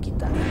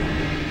dell'antichità.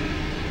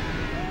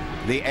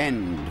 The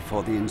end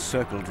for the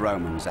encircled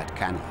Romans at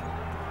Cannae.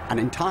 An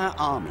entire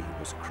army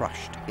was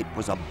crushed. It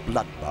was a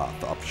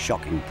bloodbath of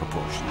shocking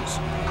proportions.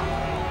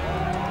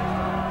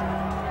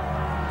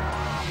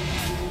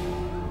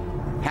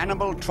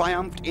 Hannibal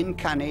triumphed in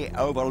Cannae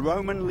over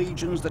Roman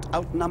legions that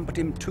outnumbered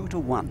him 2 to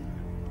 1.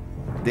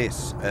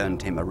 This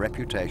earned him a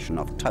reputation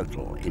of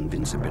total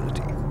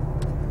invincibility.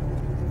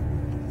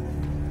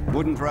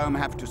 Wouldn't Rome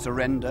have to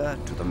surrender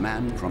to the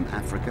man from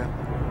Africa?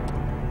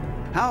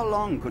 How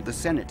long could the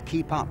Senate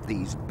keep up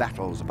these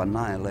battles of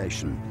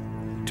annihilation?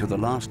 To the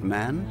last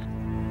man?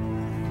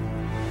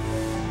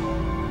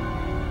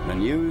 The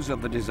news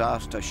of the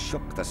disaster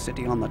shook the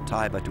city on the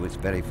Tiber to its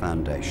very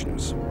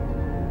foundations.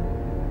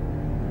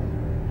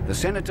 The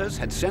senators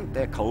had sent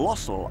their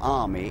colossal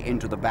army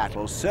into the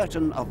battle,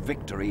 certain of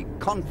victory,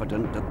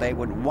 confident that they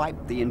would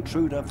wipe the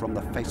intruder from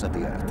the face of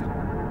the earth.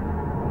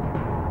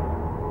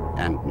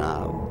 And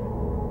now,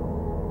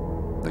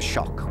 the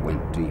shock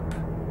went deep.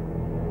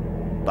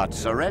 But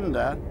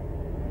surrender,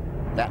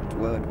 that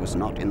word was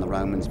not in the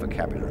Romans'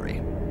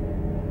 vocabulary.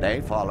 They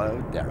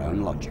followed their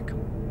own logic.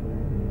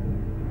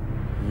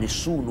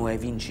 Nessuno è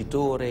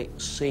vincitore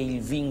se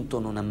il vinto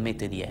non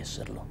ammette di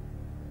esserlo.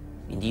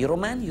 Quindi i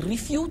romani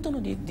rifiutano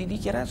di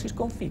dichiararsi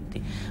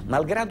sconfitti,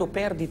 malgrado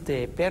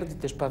perdite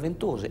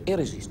spaventose, e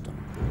resistono.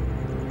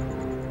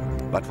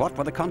 But what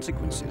were the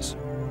consequences?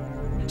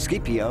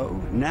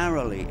 Scipio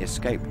narrowly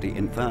escaped the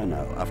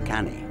inferno of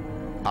Cannae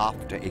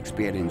after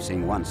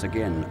experiencing once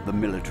again the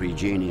military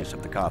genius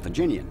of the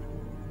Carthaginian.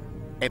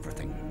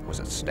 Everything was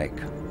at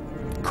stake.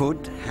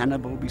 Could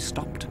Hannibal be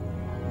stopped?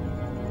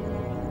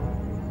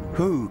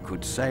 Who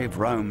could save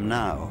Rome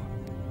now?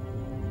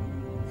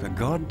 The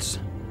gods?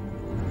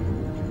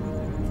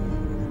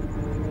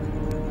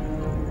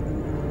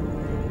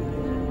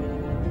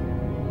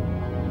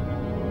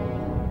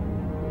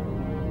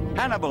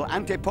 Hannibal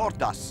ante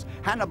portas!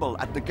 Hannibal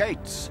at the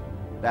gates!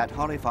 That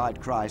horrified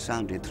cry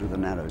sounded through the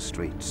narrow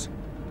streets.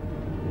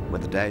 Were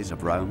the days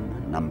of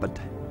Rome numbered?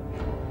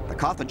 The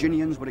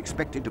Carthaginians were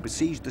expected to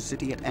besiege the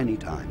city at any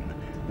time.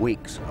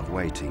 Weeks of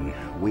waiting,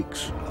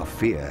 weeks of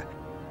fear.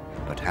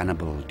 But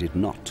Hannibal did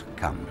not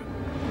come.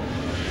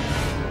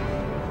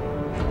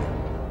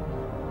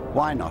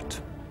 Why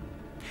not?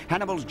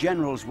 Hannibal's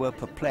generals were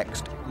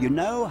perplexed. You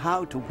know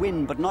how to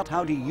win, but not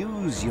how to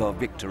use your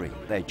victory,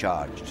 they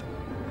charged.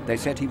 They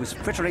said he was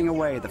frittering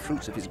away the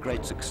fruits of his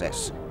great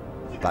success.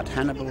 But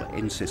Hannibal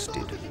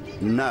insisted,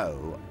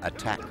 no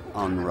attack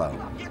on Rome.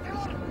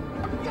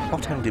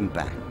 What held him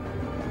back?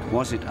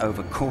 Was it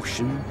over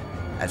caution,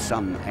 as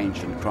some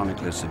ancient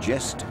chroniclers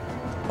suggest,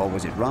 or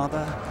was it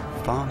rather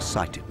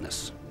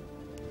far-sightedness?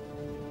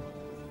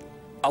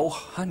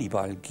 Auch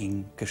Hannibal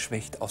ging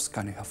geschwächt aus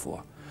Cannae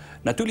hervor.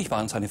 Natürlich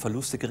waren seine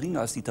Verluste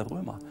geringer als die der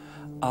Römer,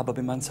 aber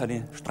wenn man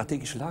seine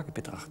strategische Lage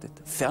betrachtet,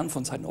 fern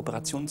von seinen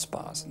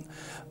Operationsbasen,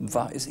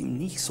 war es ihm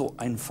nicht so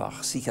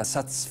einfach, sich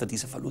Ersatz für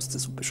diese Verluste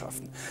zu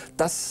beschaffen.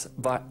 Das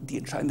war die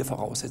entscheidende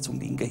Voraussetzung,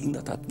 die ihn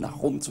gehindert hat,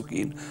 nach Rom zu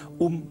gehen,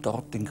 um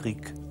dort den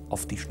Krieg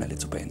auf die Schnelle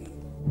zu beenden.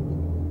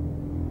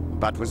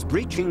 But was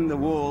breaching the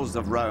walls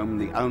of Rome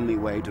the only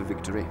way to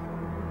victory?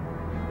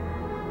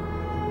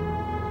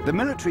 The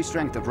military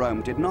strength of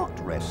Rome did not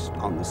rest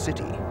on the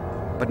city,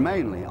 but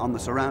mainly on the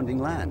surrounding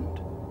land,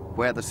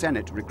 where the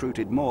Senate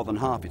recruited more than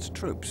half its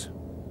troops.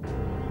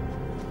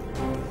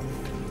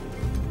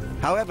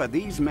 However,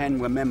 these men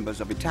were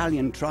members of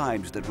Italian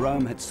tribes that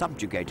Rome had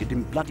subjugated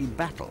in bloody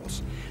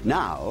battles.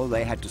 Now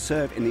they had to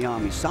serve in the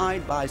army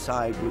side by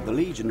side with the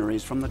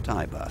legionaries from the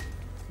Tiber,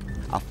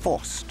 a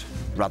forced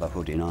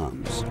brotherhood in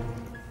arms.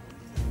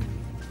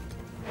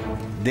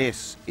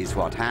 This is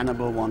what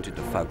Hannibal wanted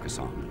to focus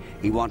on.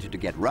 He wanted to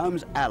get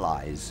Rome's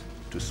allies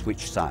to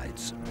switch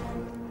sides.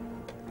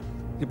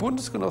 Die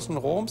Bundesgenossen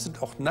Roms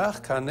sind auch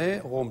nach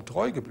Cannae Rom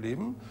treu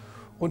geblieben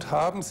und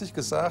haben sich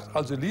gesagt,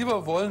 also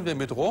lieber wollen wir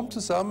mit Rom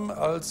zusammen,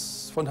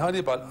 als von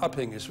Hannibal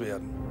abhängig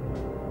werden.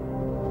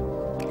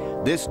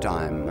 This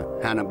time,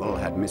 Hannibal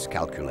had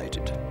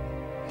miscalculated.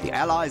 The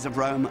allies of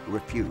Rome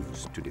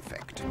refused to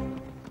defect.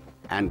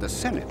 And the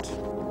Senate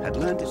had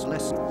learned its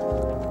lesson.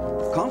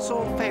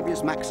 Consul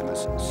Fabius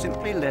Maximus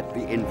simply let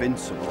the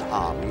invincible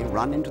army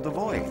run into the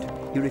void.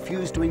 He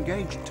refused to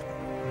engage it.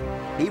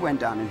 He went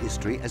down in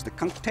history as the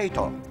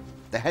cunctator,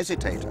 the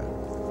hesitator.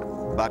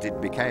 But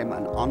it became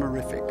an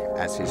honorific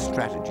as his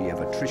strategy of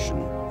attrition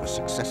was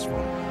successful.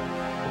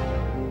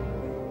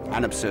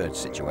 An absurd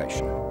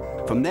situation.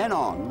 From then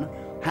on,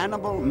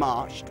 Hannibal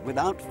marched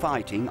without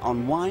fighting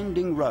on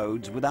winding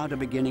roads without a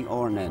beginning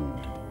or an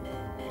end.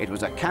 It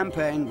was a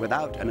campaign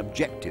without an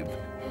objective,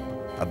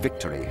 a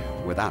victory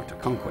without a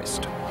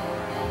conquest.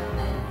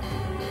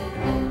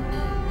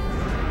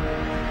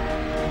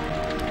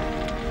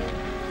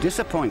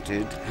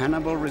 Disappointed,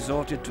 Hannibal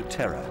resorted to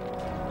terror.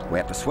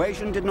 Where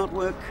persuasion did not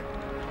work,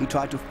 he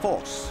tried to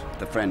force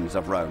the friends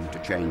of Rome to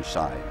change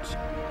sides.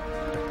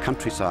 The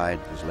countryside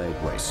was laid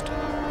waste.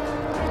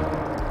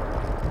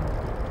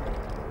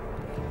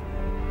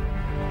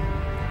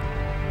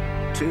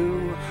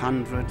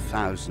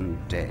 "200,000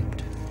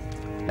 dead.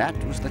 That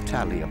was the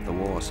tally of the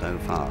war so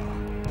far.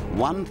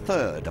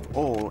 1/3 of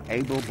all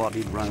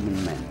able-bodied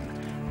Roman men.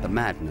 The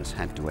madness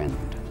had to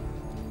end.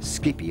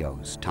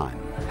 Scipio's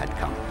time had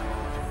come.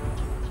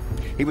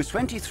 He was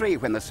 23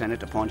 when the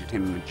Senate appointed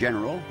him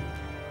general,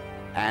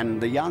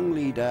 and the young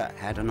leader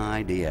had an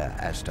idea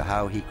as to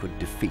how he could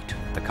defeat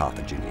the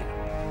Carthaginian.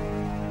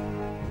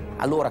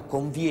 Allora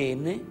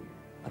conviene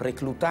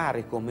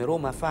reclutare, come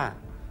Roma fa,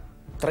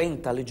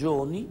 30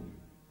 legioni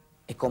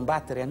e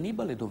combattere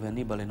Annibale dove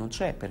Annibale non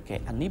c'è,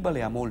 perché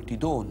Annibale ha molti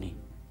doni,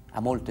 ha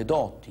molte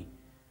doti,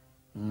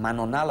 ma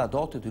non ha la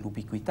dote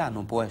dell'ubiquità,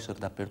 non può essere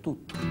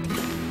dappertutto.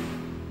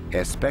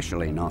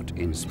 Especially not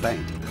in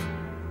Spain.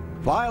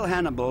 While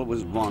Hannibal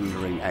was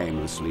wandering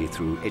aimlessly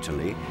through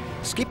Italy,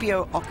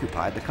 Scipio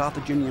occupied the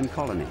Carthaginian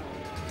colony.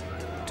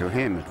 To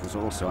him, it was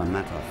also a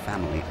matter of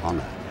family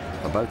honor,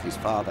 for both his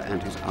father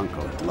and his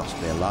uncle had lost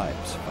their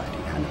lives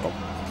fighting Hannibal.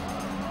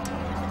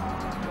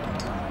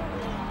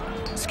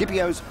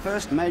 Scipio's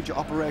first major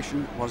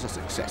operation was a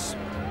success.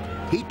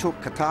 He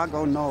took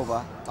Carthago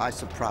Nova by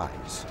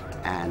surprise,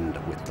 and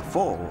with the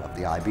fall of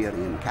the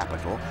Iberian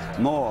capital,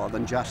 more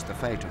than just the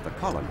fate of the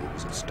colony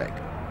was at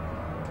stake.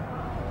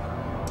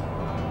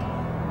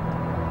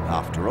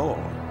 After all,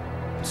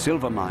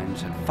 silver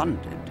mines had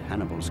funded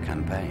Hannibal's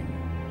campaign.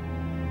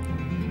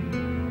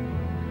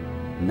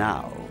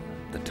 Now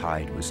the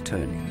tide was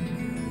turning.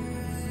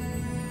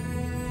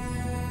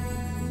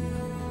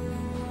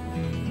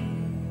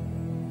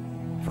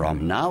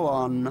 From now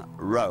on,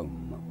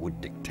 Rome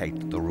would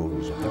dictate the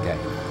rules of the game.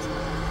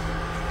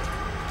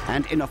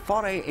 And in a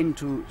foray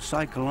into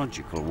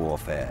psychological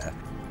warfare,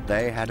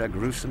 they had a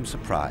gruesome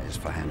surprise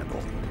for Hannibal.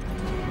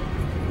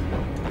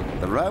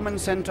 The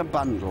Romans sent a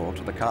bundle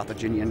to the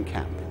Carthaginian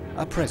camp,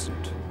 a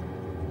present,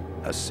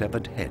 a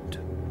severed head.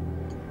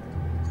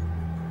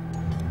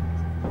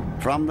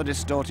 From the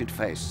distorted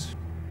face,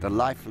 the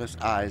lifeless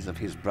eyes of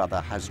his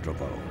brother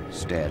Hasdrubal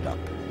stared up.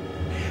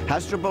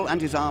 Hasdrubal and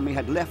his army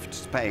had left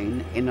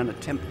Spain in an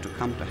attempt to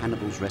come to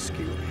Hannibal's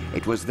rescue.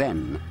 It was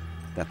then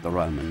that the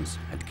Romans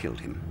had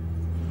killed him.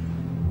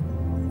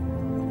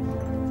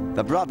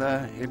 The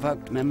brother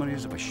evoked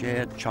memories of a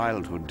shared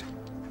childhood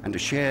and a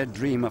shared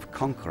dream of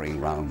conquering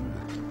Rome.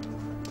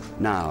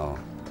 Now,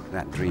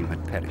 that dream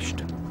had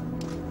perished.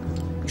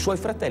 I suoi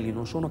fratelli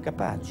non sono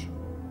capaci.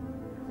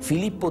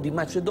 Filippo di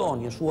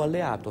Macedonia, suo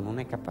alleato, non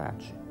è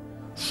capace.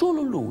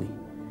 Solo lui.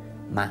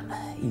 Ma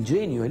il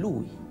genio è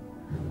lui.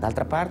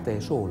 D'altra parte è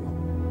solo.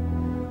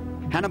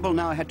 Hannibal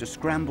now had to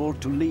scramble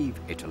to leave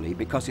Italy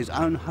because his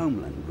own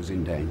homeland was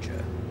in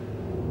danger.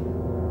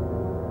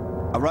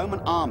 A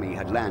Roman army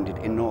had landed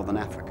in northern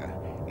Africa.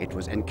 It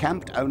was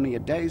encamped only a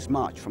day's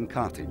march from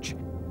Carthage,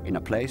 in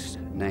a place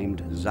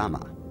named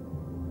Zama.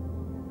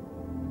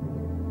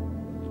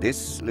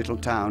 This little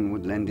town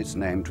would lend its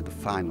name to the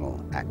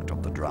final act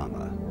of the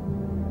drama.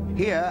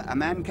 Here, a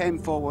man came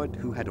forward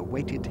who had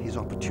awaited his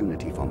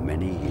opportunity for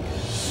many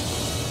years.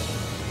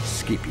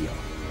 Scipio.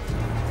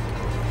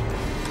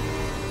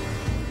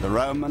 The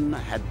Roman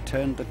had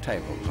turned the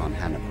tables on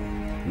Hannibal.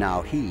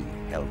 Now he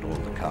held all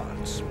the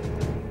cards.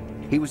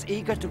 He was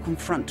eager to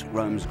confront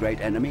Rome's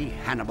great enemy,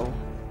 Hannibal,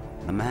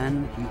 a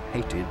man he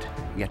hated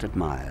yet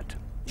admired.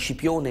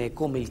 Scipione è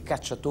come il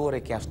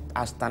cacciatore che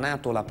ha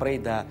stanato la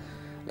preda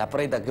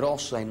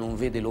grossa e non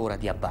vede l'ora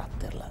di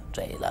abbatterla.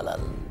 Cioè,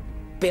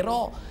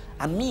 però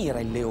ammira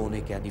il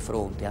leone che ha di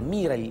fronte,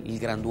 ammira il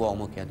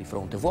grand'uomo che ha di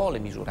fronte, vuole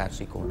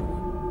misurarsi con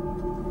lui.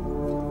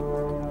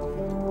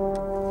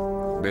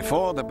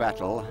 Before the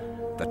battle,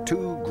 the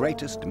two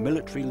greatest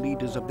military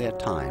leaders of their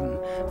time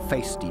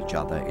faced each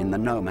other in the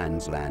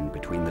no-man's land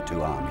between the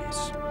two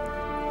armies.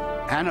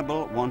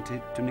 Hannibal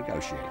wanted to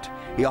negotiate.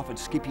 He offered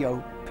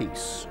Scipio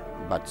peace,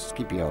 but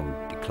Scipio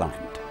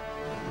declined.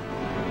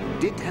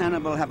 Did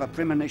Hannibal have a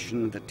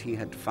premonition that he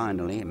had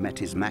finally met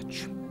his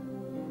match?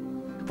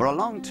 For a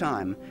long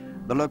time,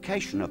 the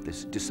location of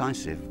this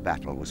decisive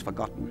battle was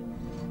forgotten.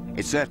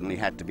 It certainly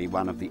had to be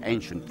one of the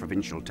ancient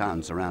provincial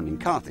towns surrounding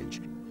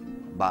Carthage,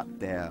 but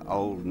their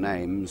old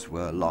names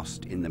were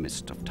lost in the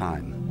mist of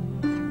time.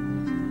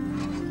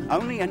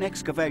 Only an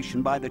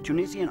excavation by the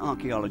Tunisian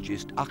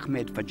archaeologist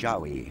Ahmed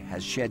Fajawi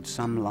has shed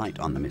some light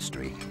on the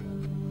mystery.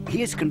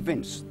 He is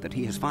convinced that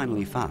he has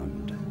finally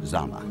found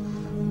Zama.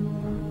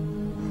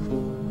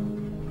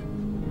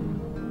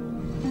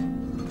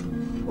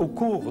 Au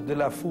cours de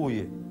la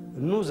fouille,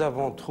 nous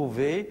avons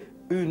trouvé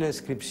une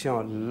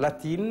inscription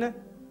latine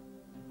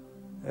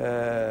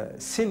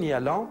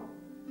signalant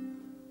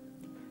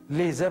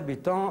les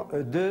habitants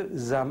de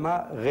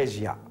Zama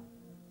Regia.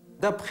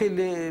 D'après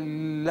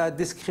la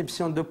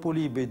description de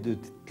Polybe et de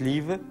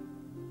Clive,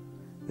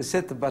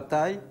 cette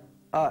bataille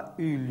a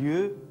eu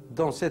lieu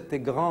dans cette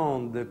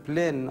grande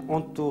plaine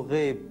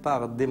entourée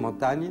par des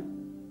montagnes,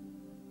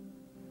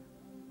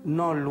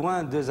 non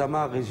loin de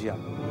Zama Regia.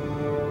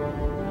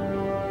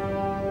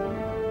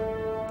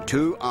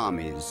 Two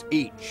armies,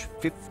 each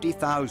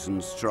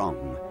 50,000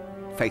 strong,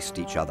 faced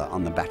each other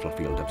on the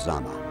battlefield of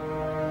Zama.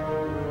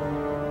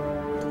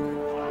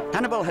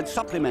 Hannibal had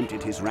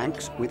supplemented his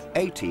ranks with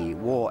 80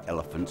 war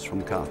elephants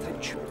from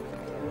Carthage.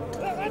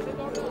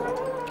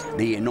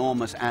 The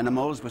enormous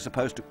animals were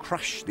supposed to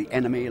crush the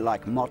enemy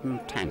like modern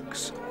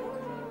tanks,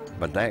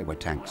 but they were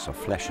tanks of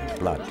flesh and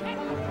blood.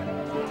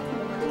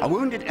 A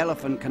wounded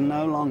elephant can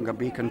no longer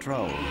be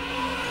controlled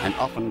and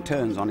often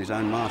turns on his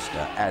own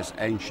master, as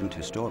ancient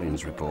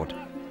historians report.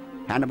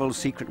 Hannibal's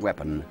secret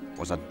weapon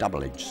was a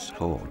double-edged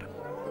sword.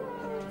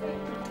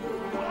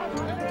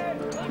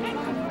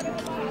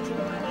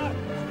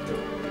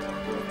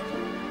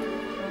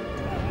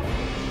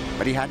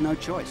 But he had no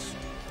choice.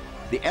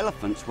 The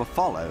elephants were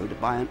followed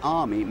by an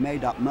army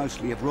made up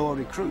mostly of raw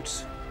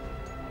recruits.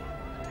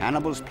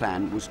 Hannibal's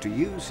plan was to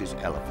use his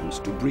elephants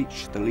to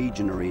breach the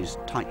legionaries'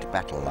 tight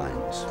battle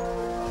lines.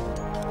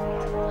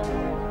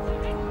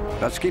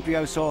 But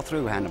Scipio saw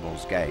through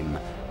Hannibal's game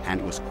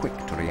and was quick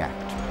to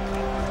react.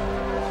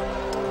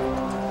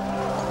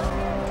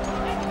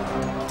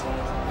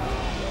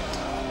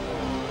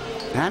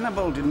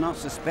 Hannibal did not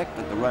suspect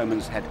that the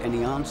Romans had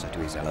any answer to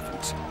his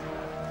elephants.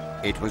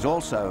 It was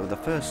also the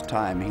first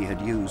time he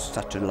had used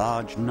such a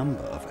large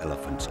number of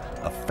elephants,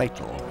 a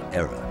fatal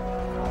error.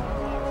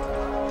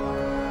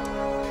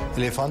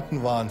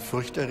 Elefanten waren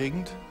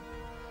furchterregend,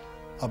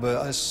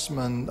 aber als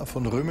man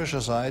von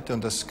römischer Seite,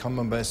 und das kann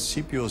man bei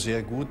Scipio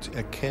sehr gut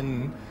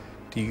erkennen,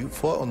 die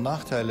Vor- und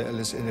Nachteile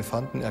eines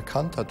Elefanten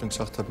erkannt hat und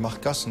gesagt hat, mach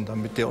Gassen,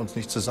 damit der uns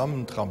nicht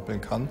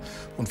zusammentrampeln kann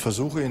und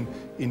versuche ihn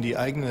in die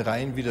eigenen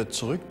Reihen wieder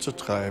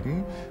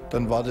zurückzutreiben,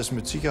 dann war das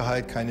mit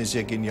Sicherheit keine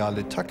sehr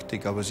geniale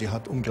Taktik, aber sie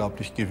hat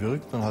unglaublich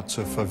gewirkt und hat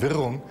zur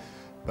Verwirrung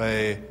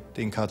bei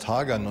den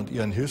Karthagern und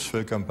ihren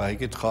Hilfsvölkern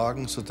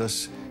beigetragen,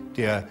 sodass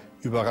der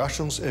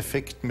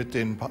Überraschungseffekt mit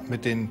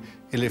den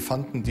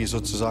Elefanten, die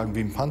sozusagen wie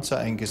ein Panzer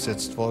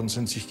eingesetzt worden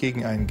sind, sich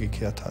gegen einen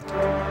gekehrt hat.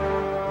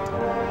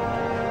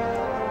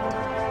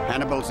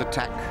 Hannibal's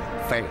attack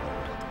failed,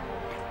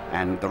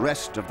 and the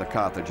rest of the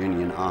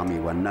Carthaginian army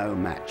were no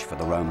match for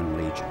the Roman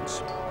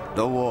legions.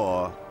 The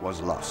war was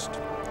lost.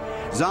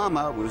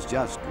 Zama was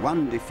just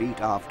one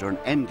defeat after an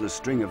endless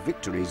string of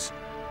victories,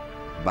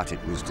 but it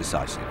was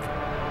decisive.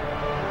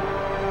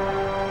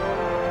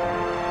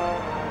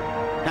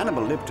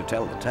 Hannibal lived to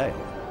tell the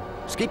tale.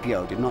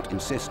 Scipio did not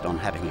insist on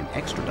having him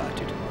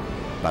extradited,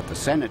 but the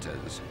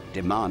senators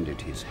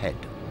demanded his head.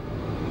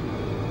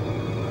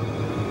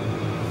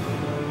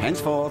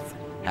 Henceforth,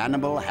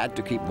 Hannibal had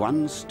to keep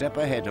one step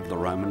ahead of the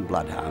Roman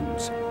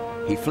bloodhounds.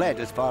 He fled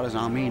as far as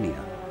Armenia.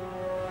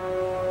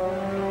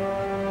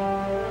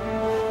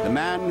 The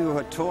man who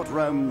had taught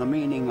Rome the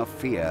meaning of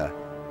fear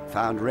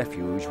found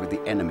refuge with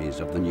the enemies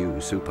of the new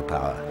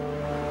superpower.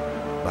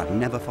 But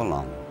never for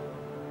long.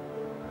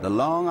 The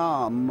long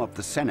arm of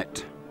the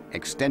Senate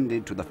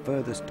extended to the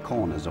furthest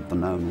corners of the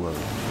known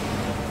world.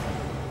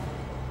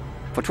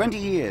 For 20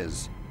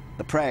 years,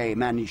 the prey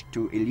managed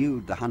to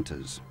elude the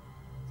hunters.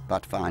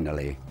 But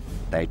finally,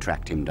 they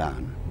tracked him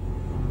down.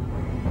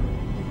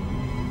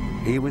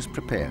 He was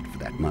prepared for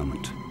that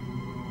moment.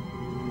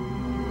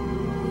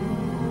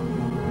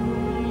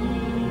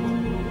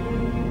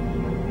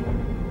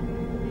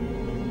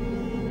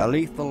 A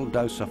lethal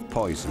dose of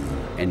poison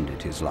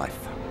ended his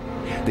life.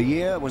 The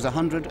year was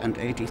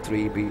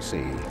 183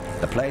 BC.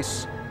 The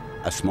place,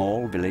 a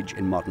small village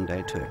in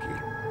modern-day Turkey.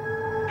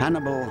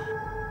 Hannibal,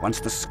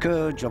 once the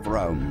scourge of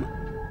Rome,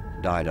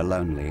 died a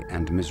lonely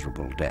and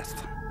miserable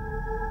death.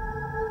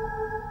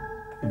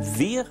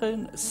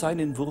 Wären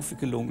seine Entwürfe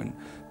gelungen,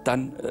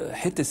 dann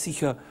hätte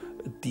sicher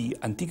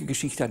die antike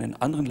Geschichte einen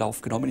anderen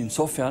Lauf genommen,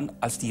 insofern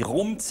als die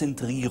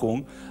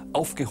Romzentrierung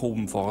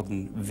aufgehoben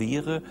worden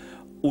wäre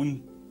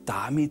und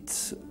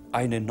damit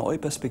eine neue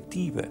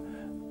Perspektive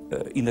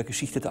in der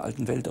Geschichte der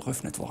alten Welt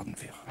eröffnet worden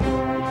wäre.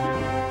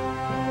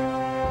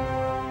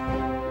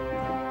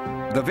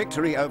 The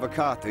victory over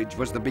Carthage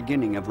was the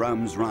beginning of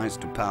Rome's rise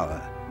to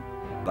power,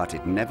 but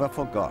it never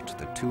forgot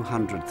the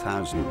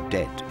 200,000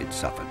 dead it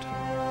suffered.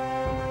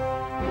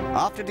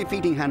 After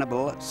defeating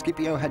Hannibal,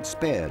 Scipio had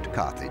spared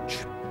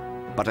Carthage,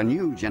 but a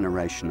new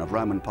generation of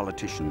Roman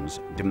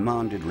politicians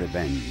demanded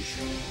revenge.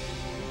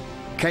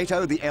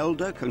 Cato the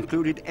Elder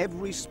concluded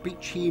every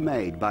speech he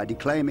made by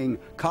declaiming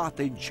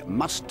Carthage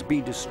must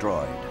be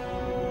destroyed.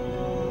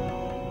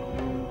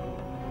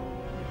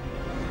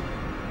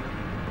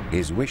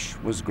 His wish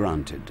was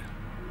granted.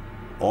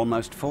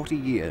 Almost 40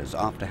 years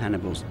after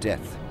Hannibal's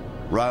death,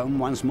 Rome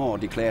once more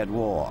declared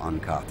war on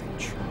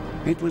Carthage.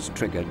 It was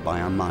triggered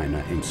by a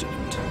minor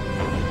incident.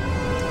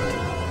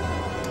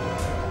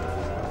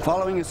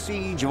 Following a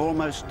siege of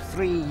almost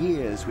 3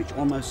 years which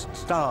almost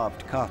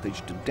starved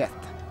Carthage to death,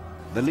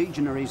 the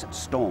legionaries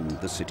stormed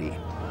the city.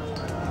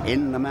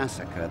 In the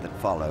massacre that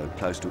followed,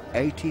 close to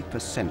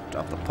 80%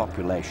 of the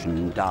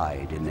population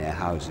died in their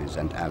houses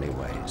and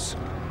alleyways.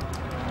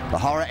 The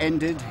horror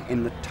ended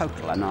in the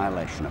total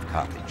annihilation of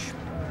Carthage.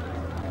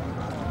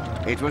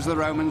 It was the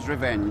Romans'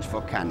 revenge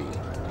for Cannae.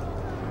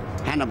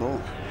 Hannibal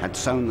had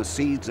sown the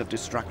seeds of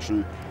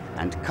destruction,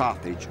 and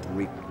Carthage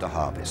reaped the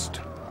harvest.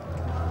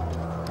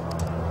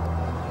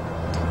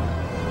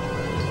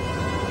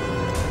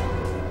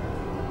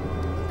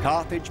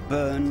 Carthage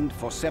burned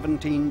for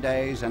 17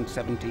 days and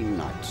 17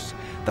 nights.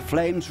 The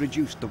flames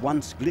reduced the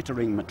once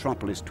glittering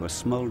metropolis to a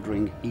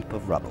smouldering heap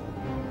of rubble.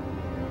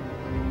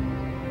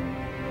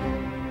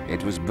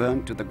 It was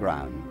burnt to the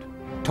ground,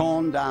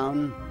 torn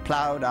down,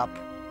 ploughed up,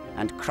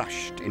 and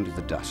crushed into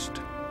the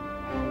dust.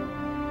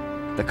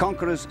 The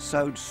conquerors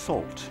sowed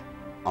salt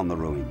on the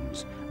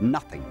ruins.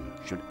 Nothing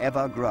should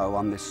ever grow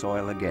on this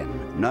soil again.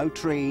 No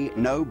tree,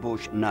 no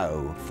bush,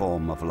 no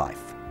form of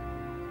life.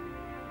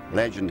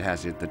 Legend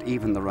has it that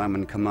even the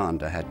Roman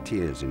commander had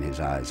tears in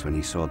his eyes when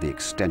he saw the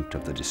extent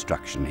of the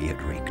destruction he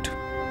had wreaked.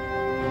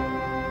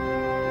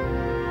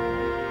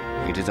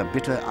 It is a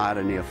bitter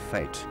irony of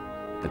fate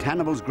that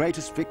Hannibal's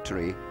greatest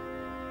victory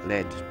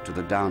led to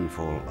the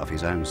downfall of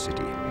his own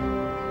city.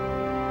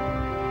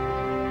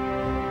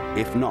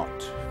 If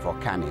not for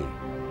Cannae,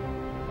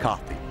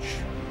 Carthage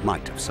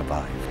might have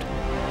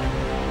survived.